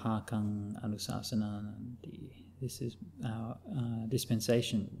vo amhakang anusasanandi. This is our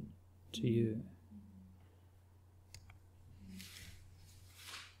dispensation to you.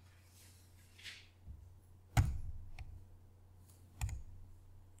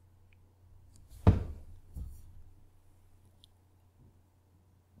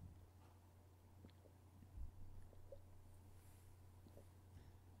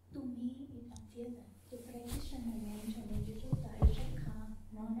 To me, it appears that the practitioner mentioned in the Sutta is Shakha,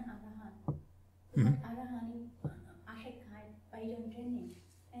 non-Arahan. But Arahan is Ashakha by training,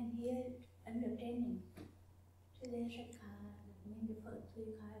 and here under training. So then Shakha maybe for the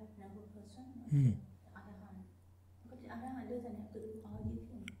kind of noble person or Arahan. Because Arahan doesn't have to do all these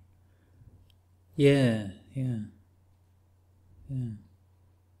things. Yeah.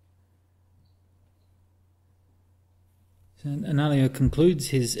 So Analayo concludes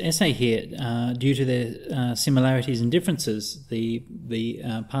his essay here, due to their similarities and differences, the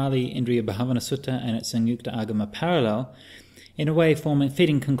Pali Indriya Bhavana Sutta and its Sanyukta Agama parallel, in a way form a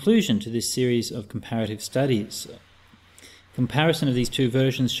fitting conclusion to this series of comparative studies. Comparison of these two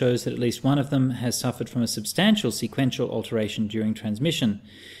versions shows that at least one of them has suffered from a substantial sequential alteration during transmission.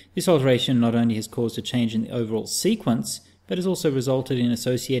 This alteration not only has caused a change in the overall sequence, but has also resulted in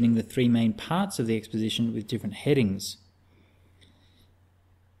associating the three main parts of the exposition with different headings.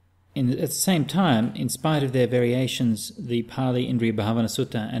 At the same time, in spite of their variations, the Pali Indriya Bhavana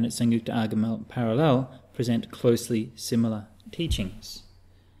Sutta and its Sanyukta Agama parallel present closely similar teachings.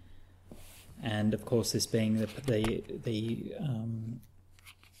 And of course, this being the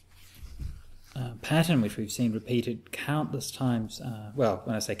pattern which we've seen repeated countless times, well,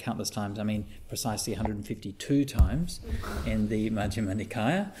 when I say countless times, I mean precisely 152 times in the Majjhima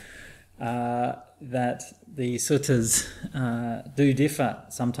Nikaya, that the suttas do differ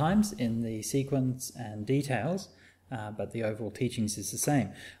sometimes in the sequence and details, but the overall teachings is the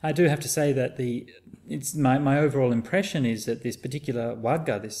same. I do have to say that my overall impression is that this particular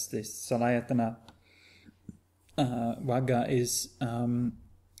Vagga, this Salayatana Vagga,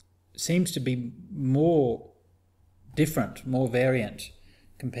 seems to be more different, more variant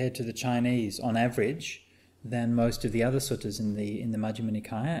compared to the Chinese on average than most of the other suttas in the Majjhima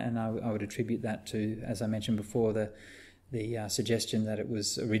Nikaya, and I would attribute that to, as I mentioned before, the suggestion that it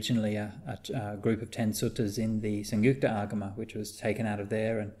was originally a group of 10 suttas in the Sanyukta Agama, which was taken out of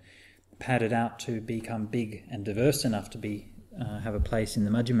there and padded out to become big and diverse enough to have a place in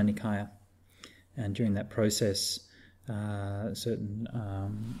the Majjhima Nikaya. And during that process, certain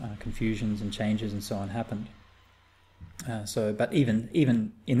confusions and changes and so on happened. But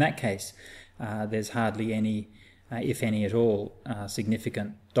even in that case, there's hardly any, if any at all,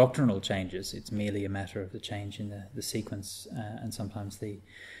 significant doctrinal changes. It's merely a matter of the change in the sequence and sometimes the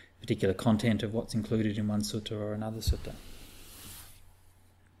particular content of what's included in one sutta or another sutta.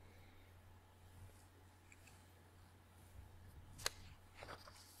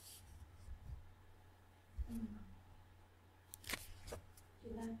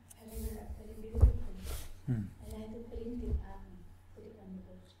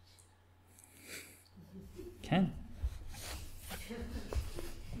 Can.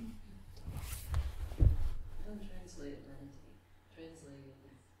 Don't translate it, translate it as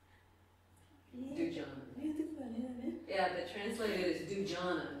dujana. Yeah, but translate it as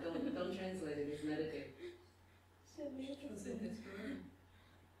dujana. Don't translate it as meditate. So beautiful. Translate it as burn.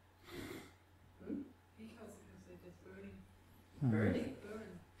 Because it is burning. Burning.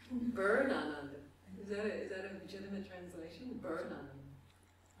 Burn ananda. Is that a legitimate translation? Burn ananda.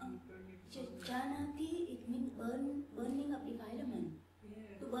 Janati, it means burning of defilement.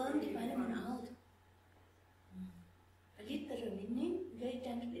 Yeah. To burn defilement out. Literal meaning, very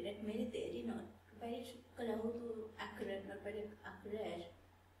translated, meditate, not very accurate, not very accurate.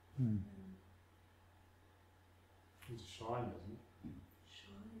 It's shine, isn't it?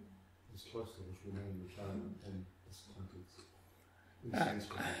 Shine. It's close to the name of shine in this context. In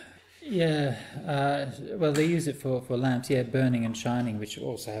Sanskrit. Yeah, well, they use it for lamps, burning and shining, which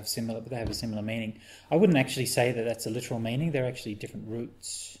also have they have a similar meaning. I wouldn't actually say that that's a literal meaning. They're actually different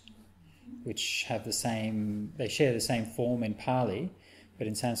roots, which have they share the same form in Pali, but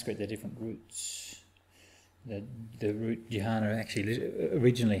in Sanskrit they're different roots. The root jhana actually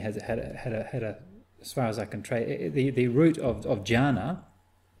originally had a as far as I can trace, the root of jhana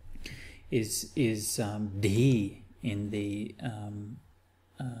is dhi in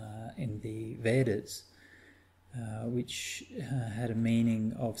the Vedas, which had a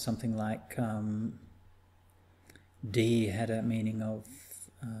meaning of something like D had a meaning of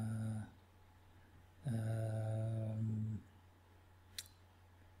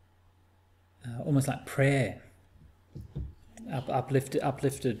almost like prayer,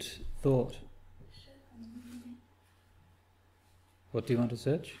 uplifted thought. What do you want to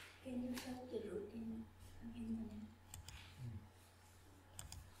search? Can you search the root in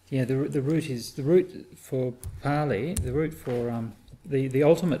Yeah, the root for Pali. The root for the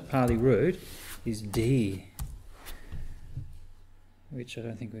ultimate Pali root is D, which I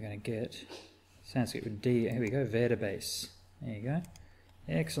don't think we're going to get. Sanskrit with D. Here we go. Veda base. There you go.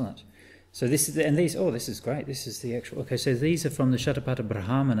 Excellent. So this is this is great. This is the actual. Okay, so these are from the Shatapatha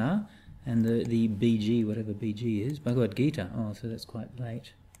Brahmana and the BG, whatever BG is, Bhagavad Gita. Oh, so that's quite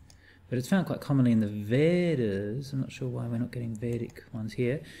late. But it's found quite commonly in the Vedas. I'm not sure why we're not getting Vedic ones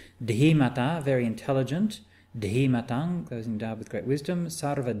here. Dhimata, very intelligent. Dhimatang, those endowed with great wisdom.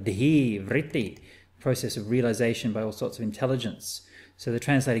 Sarva Dhi Vritti, process of realization by all sorts of intelligence. So they're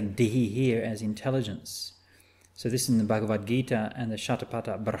translating Dhi here as intelligence. So this is in the Bhagavad Gita and the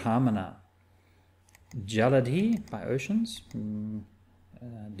Shatapatha Brahmana. Jaladhi, by oceans.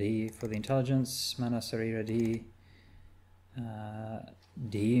 D for the intelligence. Manasarira D.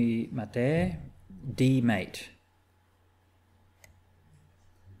 D mate. D mate.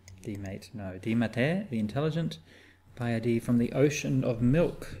 D mate, no. D mate, the intelligent. Payadi, from the ocean of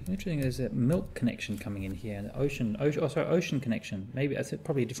milk. Interesting, there's a milk connection coming in here. The ocean connection. Maybe that's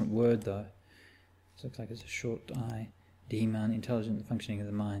probably a different word though. It looks like it's a short I. Dheman, intelligent, the functioning of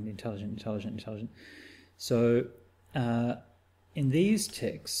the mind. Intelligent. So, in these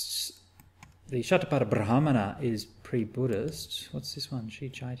texts, the Shatapatha Brahmana is pre-Buddhist. What's this one? Sri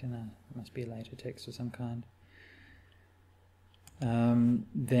Chaitanya. It must be a later text of some kind. Then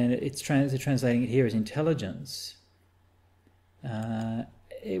they're translating it here as intelligence,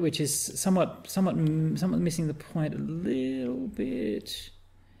 which is somewhat missing the point a little bit.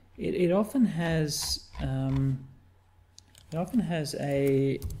 It often has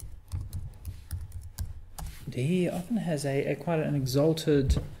a quite an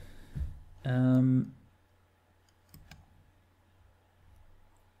exalted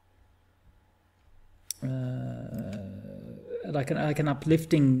like an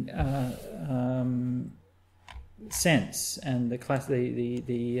uplifting sense, and the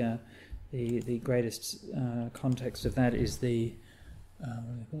greatest context of that is the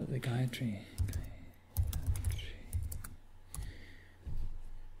Gayatri.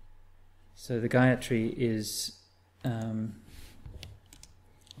 So the Gayatri is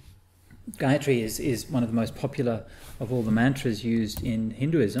one of the most popular of all the mantras used in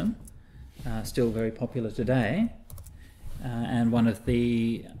Hinduism, still very popular today. And one of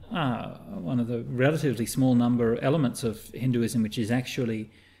the relatively small number of elements of Hinduism which is actually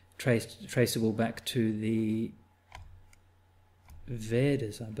traceable back to the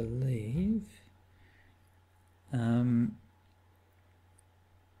Vedas, I believe.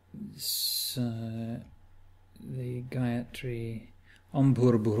 So the Gayatri, Om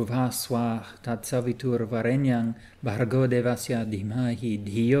Bhurvaswah Tat Savitur Varenyang Bhargo Devasya Dhimahi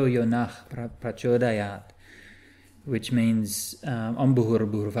Dhiyo Yonah Prachodayat, which means Om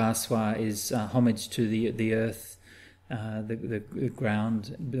Bhurvaswah is homage to the earth, the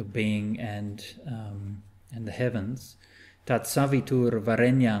ground, the being, and the heavens. Tat Savitur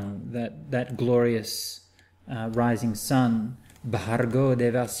Varenyang, that glorious rising sun. Bhargo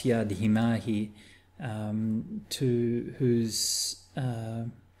Devasya Dhimahi, to whose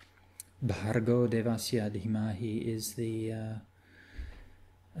Bhargo Devasya Dhimahi is the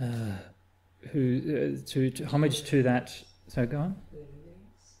to homage to that. So go on.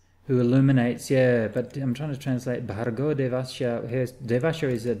 Who illuminates? Yeah, but I'm trying to translate Bhargo Devasya. Devasya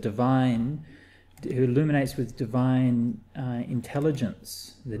is a divine who illuminates with divine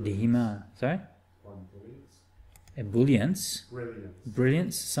intelligence. The Dhima. Sorry. Brilliance,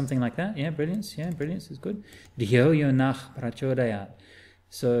 something like that. Yeah, brilliance is good. Dhyo yonach prachodayat.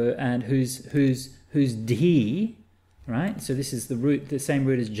 So, and whose dhi, right? So this is the root, the same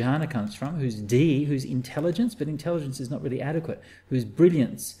root as jhana comes from. Whose dhi, whose intelligence, but intelligence is not really adequate. Whose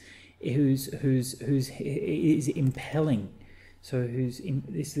brilliance, whose is impelling. So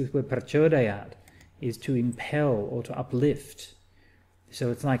this is where prachodayat is to impel or to uplift. So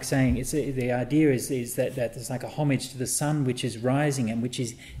it's like saying the idea is that it's like a homage to the sun which is rising, and which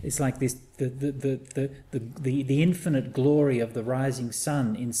is it's like this the infinite glory of the rising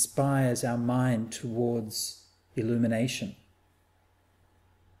sun inspires our mind towards illumination.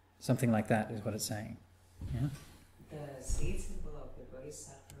 Something like that is what it's saying. Yeah. The seed symbol of the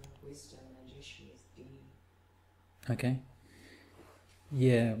Bodhisattva, wisdom, and Jishu is D. Okay.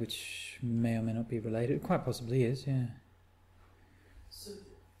 Yeah, which may or may not be related. Quite possibly is. Yeah. So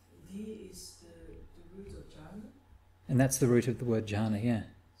D is the root of jhana? And that's the root of the word jhana, yeah.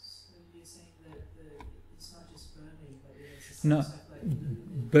 So you're saying that it's not just burning, but it's No,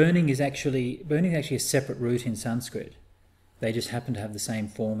 burning is actually a separate root in Sanskrit. They just happen to have the same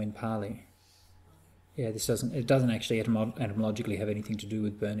form in Pali. Yeah, it doesn't actually etymologically have anything to do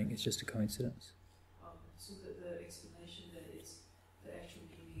with burning. It's just a coincidence. So the explanation that the actual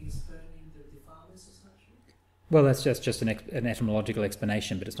meaning is burning the defilements or such? Well, that's just an etymological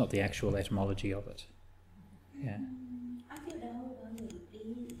explanation, but it's not the actual etymology of it. Yeah. I feel that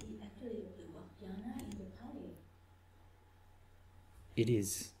actually the word jhana in the Pali. It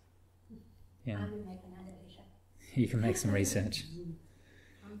is. Yeah. I will make another research. You can make some research.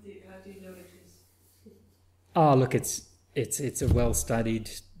 How do you know it is? Oh, look, it's a well-studied,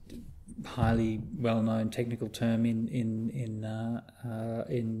 highly well-known technical term in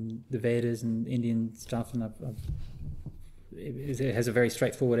the Vedas and Indian stuff, and it has a very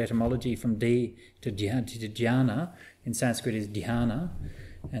straightforward etymology from D to dhyana. In Sanskrit is dhyana,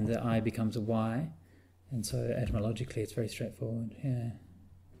 and the I becomes a Y, and so etymologically it's very straightforward. Yeah.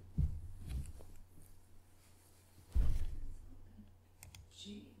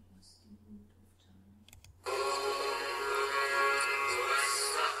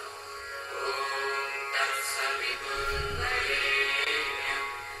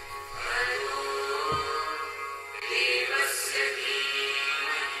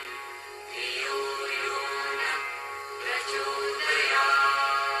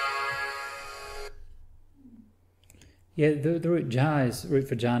 Yeah, the root ja is root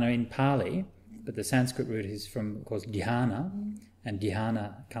for jhana in Pali, but the Sanskrit root is from, of course, dhyana, and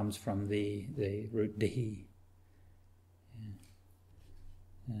dhyana comes from the root dihi.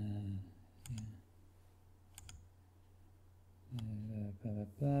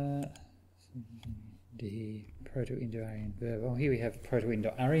 Dihi, Proto-Indo-Aryan verb. Oh, here we have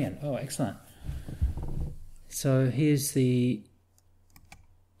Proto-Indo-Aryan. Oh, excellent. So here's the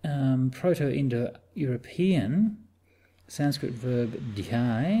Proto-Indo-European Sanskrit verb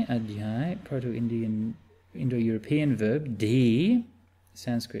dhyai, adhyai, Proto-Indo-European verb di,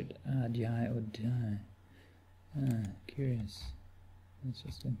 Sanskrit adhyai or dhyai. Curious. It's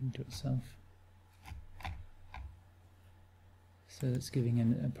just looking to itself. So it's giving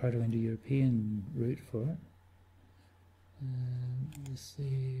a Proto-Indo-European root for it. Let's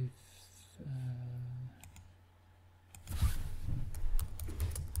see if...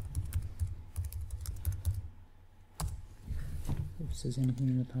 if there's anything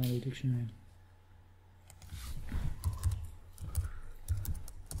in the Pali dictionary.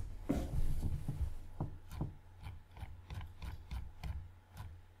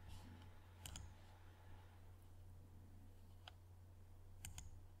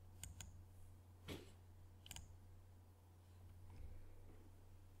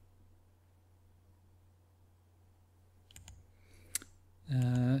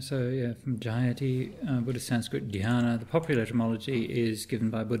 From Jayati, Buddhist Sanskrit dhyana, the popular etymology is given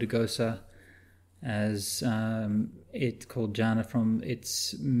by Buddhaghosa as it called jhana from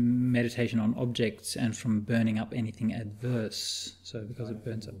its meditation on objects and from burning up anything adverse. So because it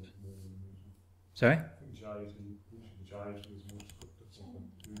burns up. Sorry? I think Jayati is more something.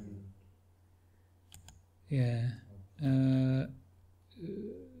 Yeah.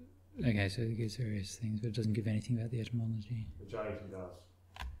 Okay, so it gives various things, but it doesn't give anything about the etymology. But Jayati does.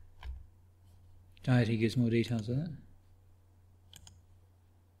 Jayati gives more details of that.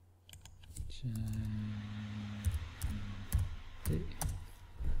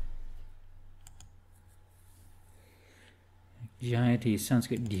 Jayati,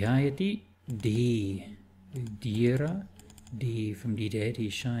 Sanskrit dhyayati, di, dhyera, di from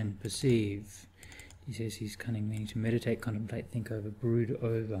dideti, shine, perceive. He says he's cunning, meaning to meditate, contemplate, think over, brood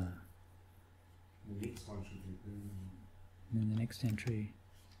over. The next one should be And then the next entry.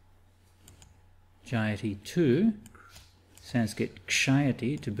 Jayati 2, Sanskrit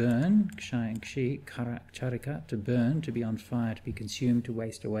kshayati, to burn, kshay and kshi, charika, to burn, to be on fire, to be consumed, to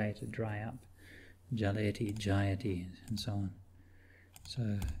waste away, to dry up. Jalayati, jayati, and so on.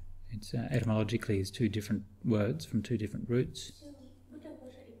 So it's etymologically is two different words from two different roots. So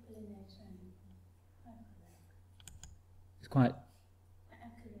Buddhaghosa explanation, It's quite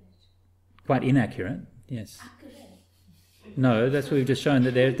accurate. inaccurate, yes. Accurate. No, that's what we've just shown,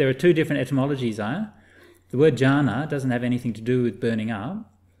 that there are two different etymologies. The word jhana doesn't have anything to do with burning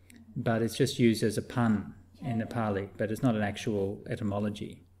up, but it's just used as a pun in the Pali, but it's not an actual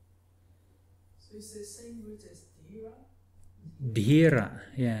etymology. So it's the same root as dhira? Dhira,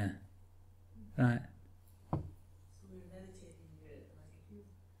 yeah. Right. So we're meditating it like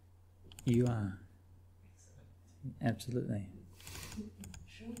you. You are. Excellent. Absolutely.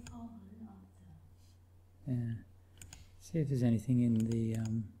 Yeah. See if there's anything in the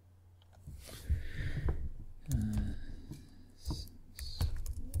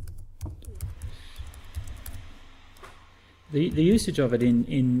the usage of it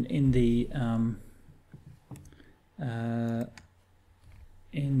in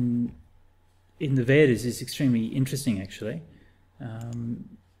the Vedas is extremely interesting, actually.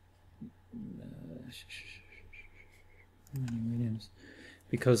 Williams,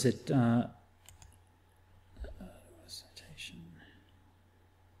 because it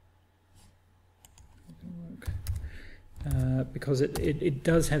because it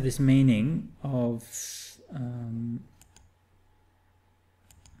does have this meaning of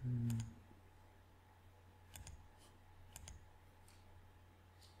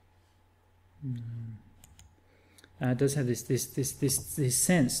it does have this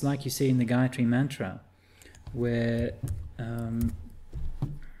sense, like you see in the Gayatri mantra, where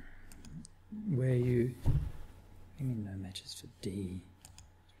where you... I mean, no matches for D.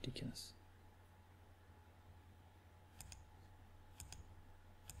 It's ridiculous.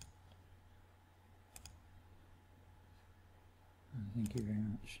 Thank you very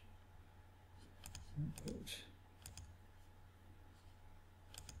much.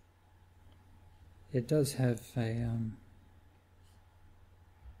 It does have a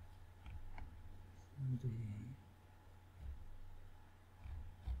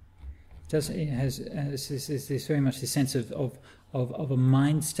it has this very much this sense of a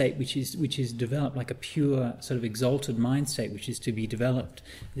mind state which is developed, like a pure sort of exalted mind state which is to be developed.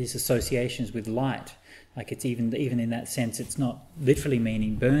 These associations with light, like it's even in that sense, it's not literally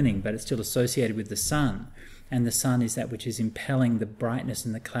meaning burning, but it's still associated with the sun. And the sun is that which is impelling the brightness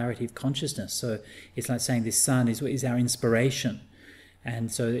and the clarity of consciousness. So it's like saying this sun is our inspiration.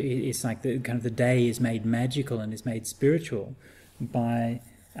 And so it's like the kind of the day is made magical and is made spiritual by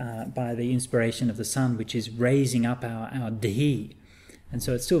the inspiration of the sun, which is raising up our dhi. And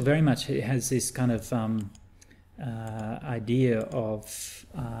so it's still very much, it has this kind of idea of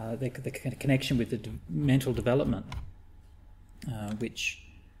the connection with the mental development, which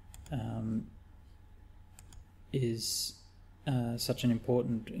is such an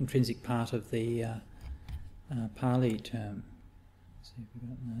important intrinsic part of the Pali term. Let's see if we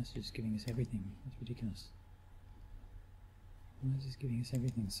got, no, it's just giving us everything. That's ridiculous. Why is this giving us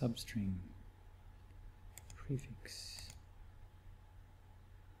everything? Substring, prefix.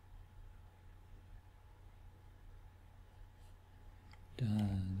 Da. Okay,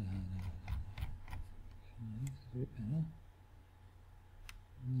 this is a bit better.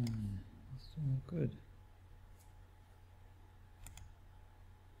 No, it's still not good.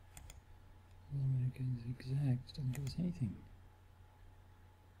 Americans exact doesn't give us anything.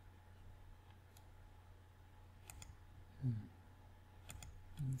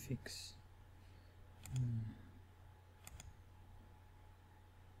 Fix. I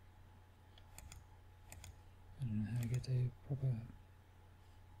don't know how to get a proper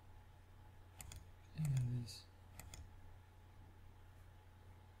thing out of this.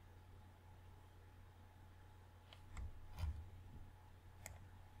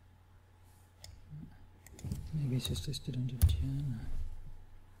 Maybe it's just listed under dhyana.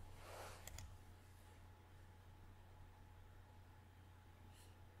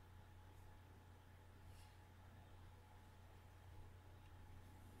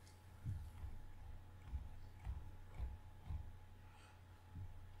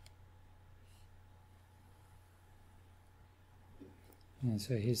 Yeah,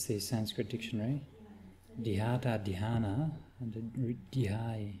 so here's the Sanskrit dictionary. Dhyata, dhyana, and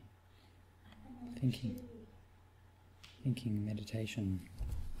dhyai. Thinking, meditation.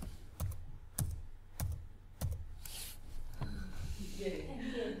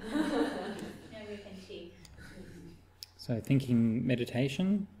 So thinking,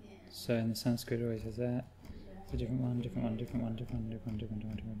 meditation. Yeah. So in the Sanskrit always has that. It's a different one.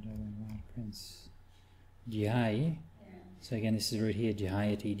 Prince. Dhyai. So again, this is a root here,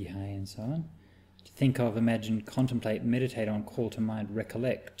 dhyayati, dhyai, and so on. To think of, imagine, contemplate, meditate on, call to mind,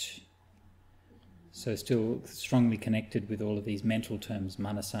 recollect. So still strongly connected with all of these mental terms,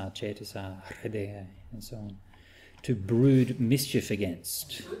 manasa, cetasa, hridaya, and so on. To brood mischief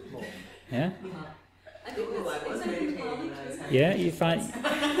against. Yeah? I think that's exactly Pali too. Yeah, you find...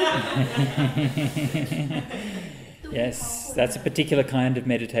 Yes, that's a particular kind of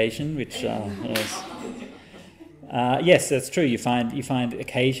meditation, which... yes. Yes, that's true. You find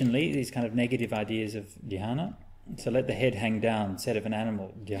occasionally these kind of negative ideas of dhyana. So let the head hang down, set of an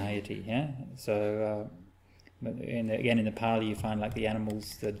animal, dhyayati. Yeah. So again in the Pali you find like the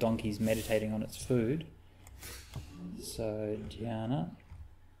animals, the donkey's meditating on its food. So dhyana,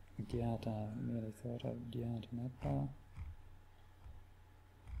 dhyata, merely thought of dhyata metta.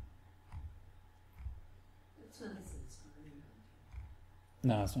 It's not as inspiring.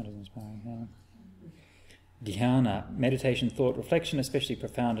 No, it's not as inspiring. No. Dhyana, meditation, thought, reflection, especially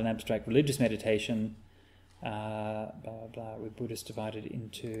profound and abstract religious meditation, blah, blah, blah, with Buddhists divided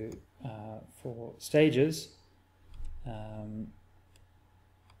into 4 stages. That's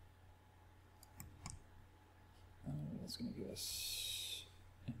going to give us...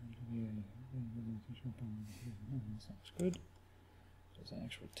 That's good. There's an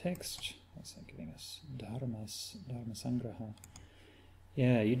actual text. That's giving us Dharma Sangraha.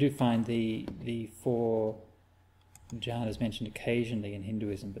 Yeah, you do find the 4 jhanas mentioned occasionally in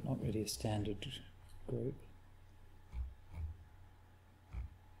Hinduism, but not really a standard group.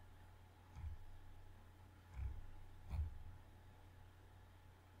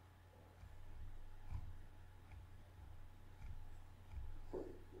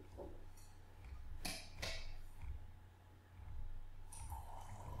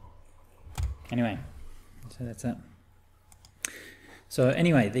 Anyway, so that's that. So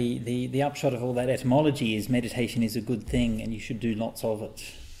anyway, the upshot of all that etymology is meditation is a good thing and you should do lots of it.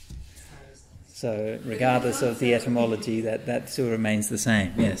 So regardless of the etymology, that still remains the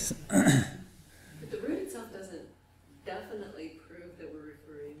same, yes. But the root itself doesn't definitely prove that we're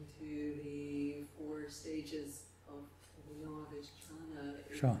referring to the 4 stages of knowledge jhana.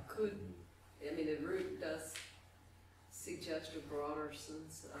 It Sure. could, I mean, the root does suggest a broader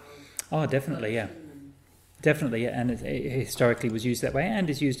sense of... Oh, definitely, yeah. function and Definitely, yeah. And it historically was used that way and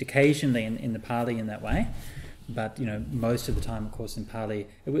is used occasionally in the Pali in that way. But, most of the time, of course, in Pali,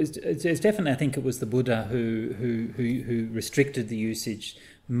 it's definitely, I think it was the Buddha who restricted the usage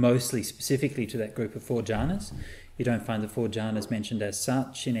mostly specifically to that group of 4 jhanas. You don't find the 4 jhanas mentioned as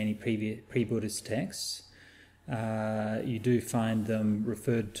such in any pre-Buddhist texts. You do find them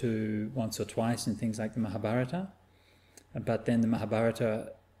referred to once or twice in things like the Mahabharata. But then the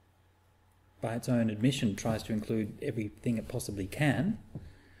Mahabharata, by its own admission, tries to include everything it possibly can.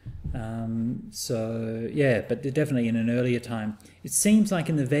 But definitely in an earlier time, it seems like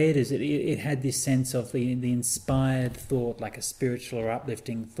in the Vedas it had this sense of the inspired thought, like a spiritual or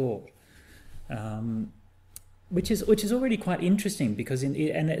uplifting thought, which is already quite interesting because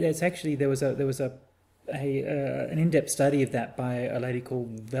it's actually there was an in-depth study of that by a lady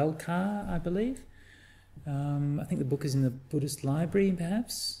called Velkar, I believe. I think the book is in the Buddhist library,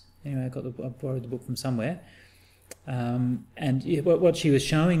 perhaps. Anyway, I borrowed the book from somewhere. What she was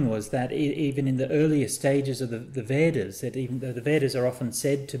showing was that even in the earlier stages of the Vedas, that even though the Vedas are often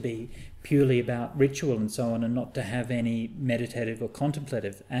said to be purely about ritual and so on and not to have any meditative or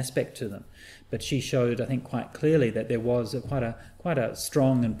contemplative aspect to them, but she showed, I think, quite clearly that there was quite a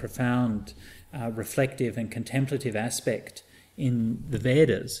strong and profound reflective and contemplative aspect in the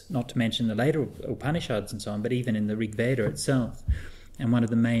Vedas, not to mention the later Upanishads and so on, but even in the Rig Veda itself. And one of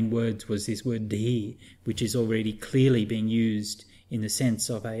the main words was this word dhi, which is already clearly being used in the sense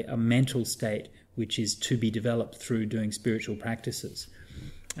of a mental state which is to be developed through doing spiritual practices.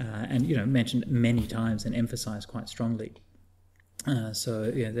 Mentioned many times and emphasized quite strongly. That's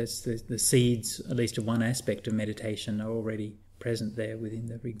the seeds, at least of one aspect of meditation, are already present there within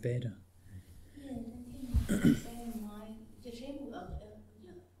the Rig Veda.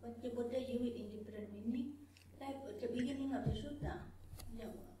 But the Buddha used in different meaning. Like at the beginning of the Sutta,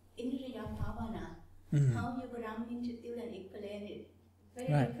 Indriya Bhavana, how you Brahmin student explain it. Very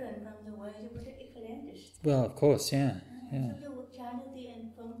different from the way the Buddha explained it. Well, of course, yeah. So the charity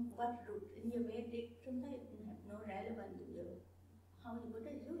and from what root in your Vedic sometimes have no relevance to how the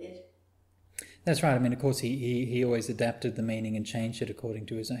Buddha used it. That's right. I mean, of course, he always adapted the meaning and changed it according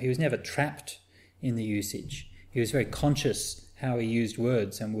to his own. He was never trapped in the usage. He was very conscious how he used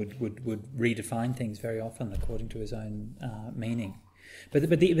words and would redefine things very often according to his own meaning. But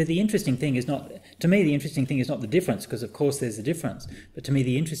the interesting thing is not, to me, the interesting thing is not the difference, because of course there's a difference. But to me,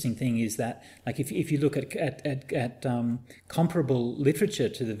 the interesting thing is that, like, if you look at comparable literature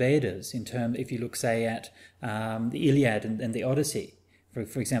to the Vedas, if you look, say, at the Iliad and the Odyssey,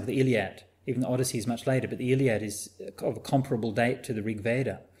 for example, the Iliad, even the Odyssey is much later, but the Iliad is of a comparable date to the Rig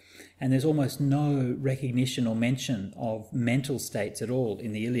Veda. And there's almost no recognition or mention of mental states at all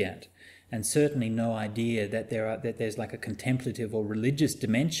in the Iliad, and certainly no idea that there's like a contemplative or religious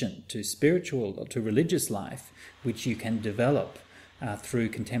dimension to spiritual or to religious life which you can develop through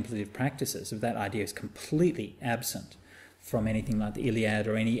contemplative practices. So that idea is completely absent from anything like the Iliad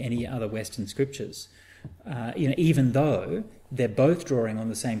or any other Western scriptures. Even though they're both drawing on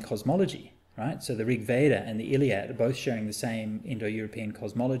the same cosmology. Right? So the Rig Veda and the Iliad are both sharing the same Indo-European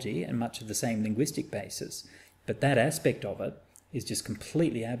cosmology and much of the same linguistic basis. But that aspect of it is just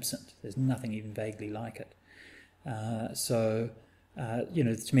completely absent. There's nothing even vaguely like it. To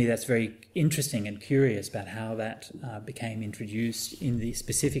me that's very interesting and curious about how that became introduced in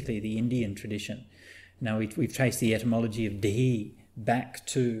specifically the Indian tradition. Now we've traced the etymology of dhi back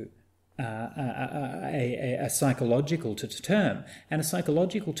to a psychological term, and a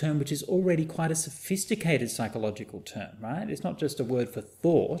psychological term which is already quite a sophisticated psychological term, right? It's not just a word for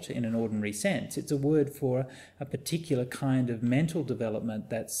thought in an ordinary sense. It's a word for a particular kind of mental development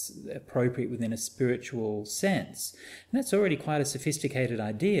that's appropriate within a spiritual sense. And that's already quite a sophisticated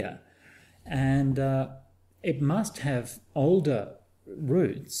idea. And it must have older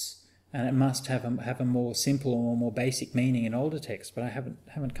roots, and it must have a more simple or more basic meaning in older texts, but I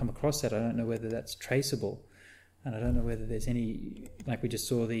haven't come across that. I don't know whether that's traceable, and I don't know whether there's any, like we just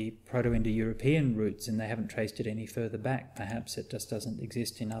saw the Proto-Indo-European roots, and they haven't traced it any further back. Perhaps it just doesn't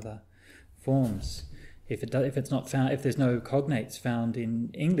exist in other forms. If it's not found, if there's no cognates found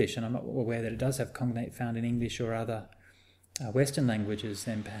in English, and I'm not aware that it does have cognate found in English or other Western languages,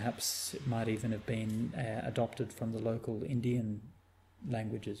 then perhaps it might even have been adopted from the local Indian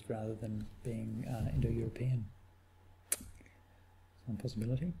languages rather than being Indo-European. One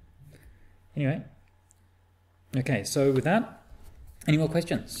possibility. Anyway, okay, so with that, any more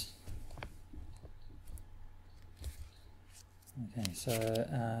questions? Okay,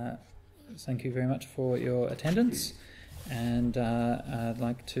 so thank you very much for your attendance, and I'd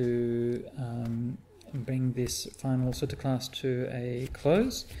like to bring this final sutta class to a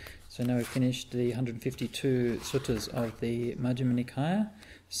close. So now we've finished the 152 suttas of the Majjhima Nikaya.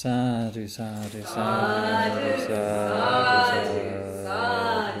 Sadhu, sadhu, sadhu, sadhu,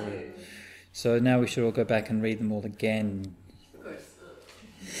 sadhu. So now we should all go back and read them all again. Of course.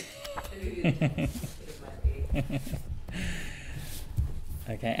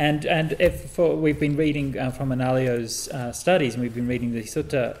 Okay, and we've been reading from Analio's studies, and we've been reading the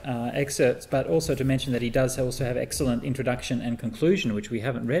sutta excerpts, but also to mention that he does also have excellent introduction and conclusion, which we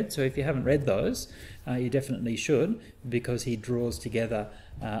haven't read. So if you haven't read those, you definitely should, because he draws together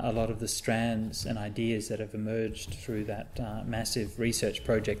a lot of the strands and ideas that have emerged through that massive research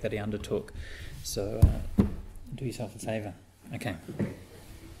project that he undertook. So do yourself a favour. Okay.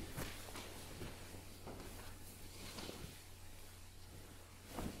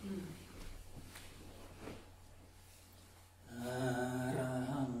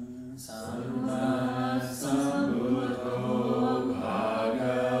 Araham Samma Sambuddho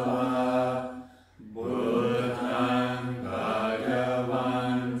Bhagava Buddhang Bhagavantam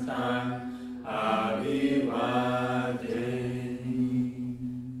Abhivadeni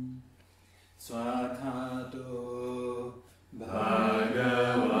Swakato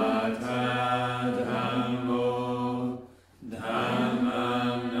Bhagavata Dhammo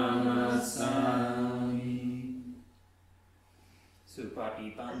Dhammam Namasami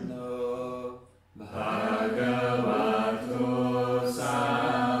Supatipando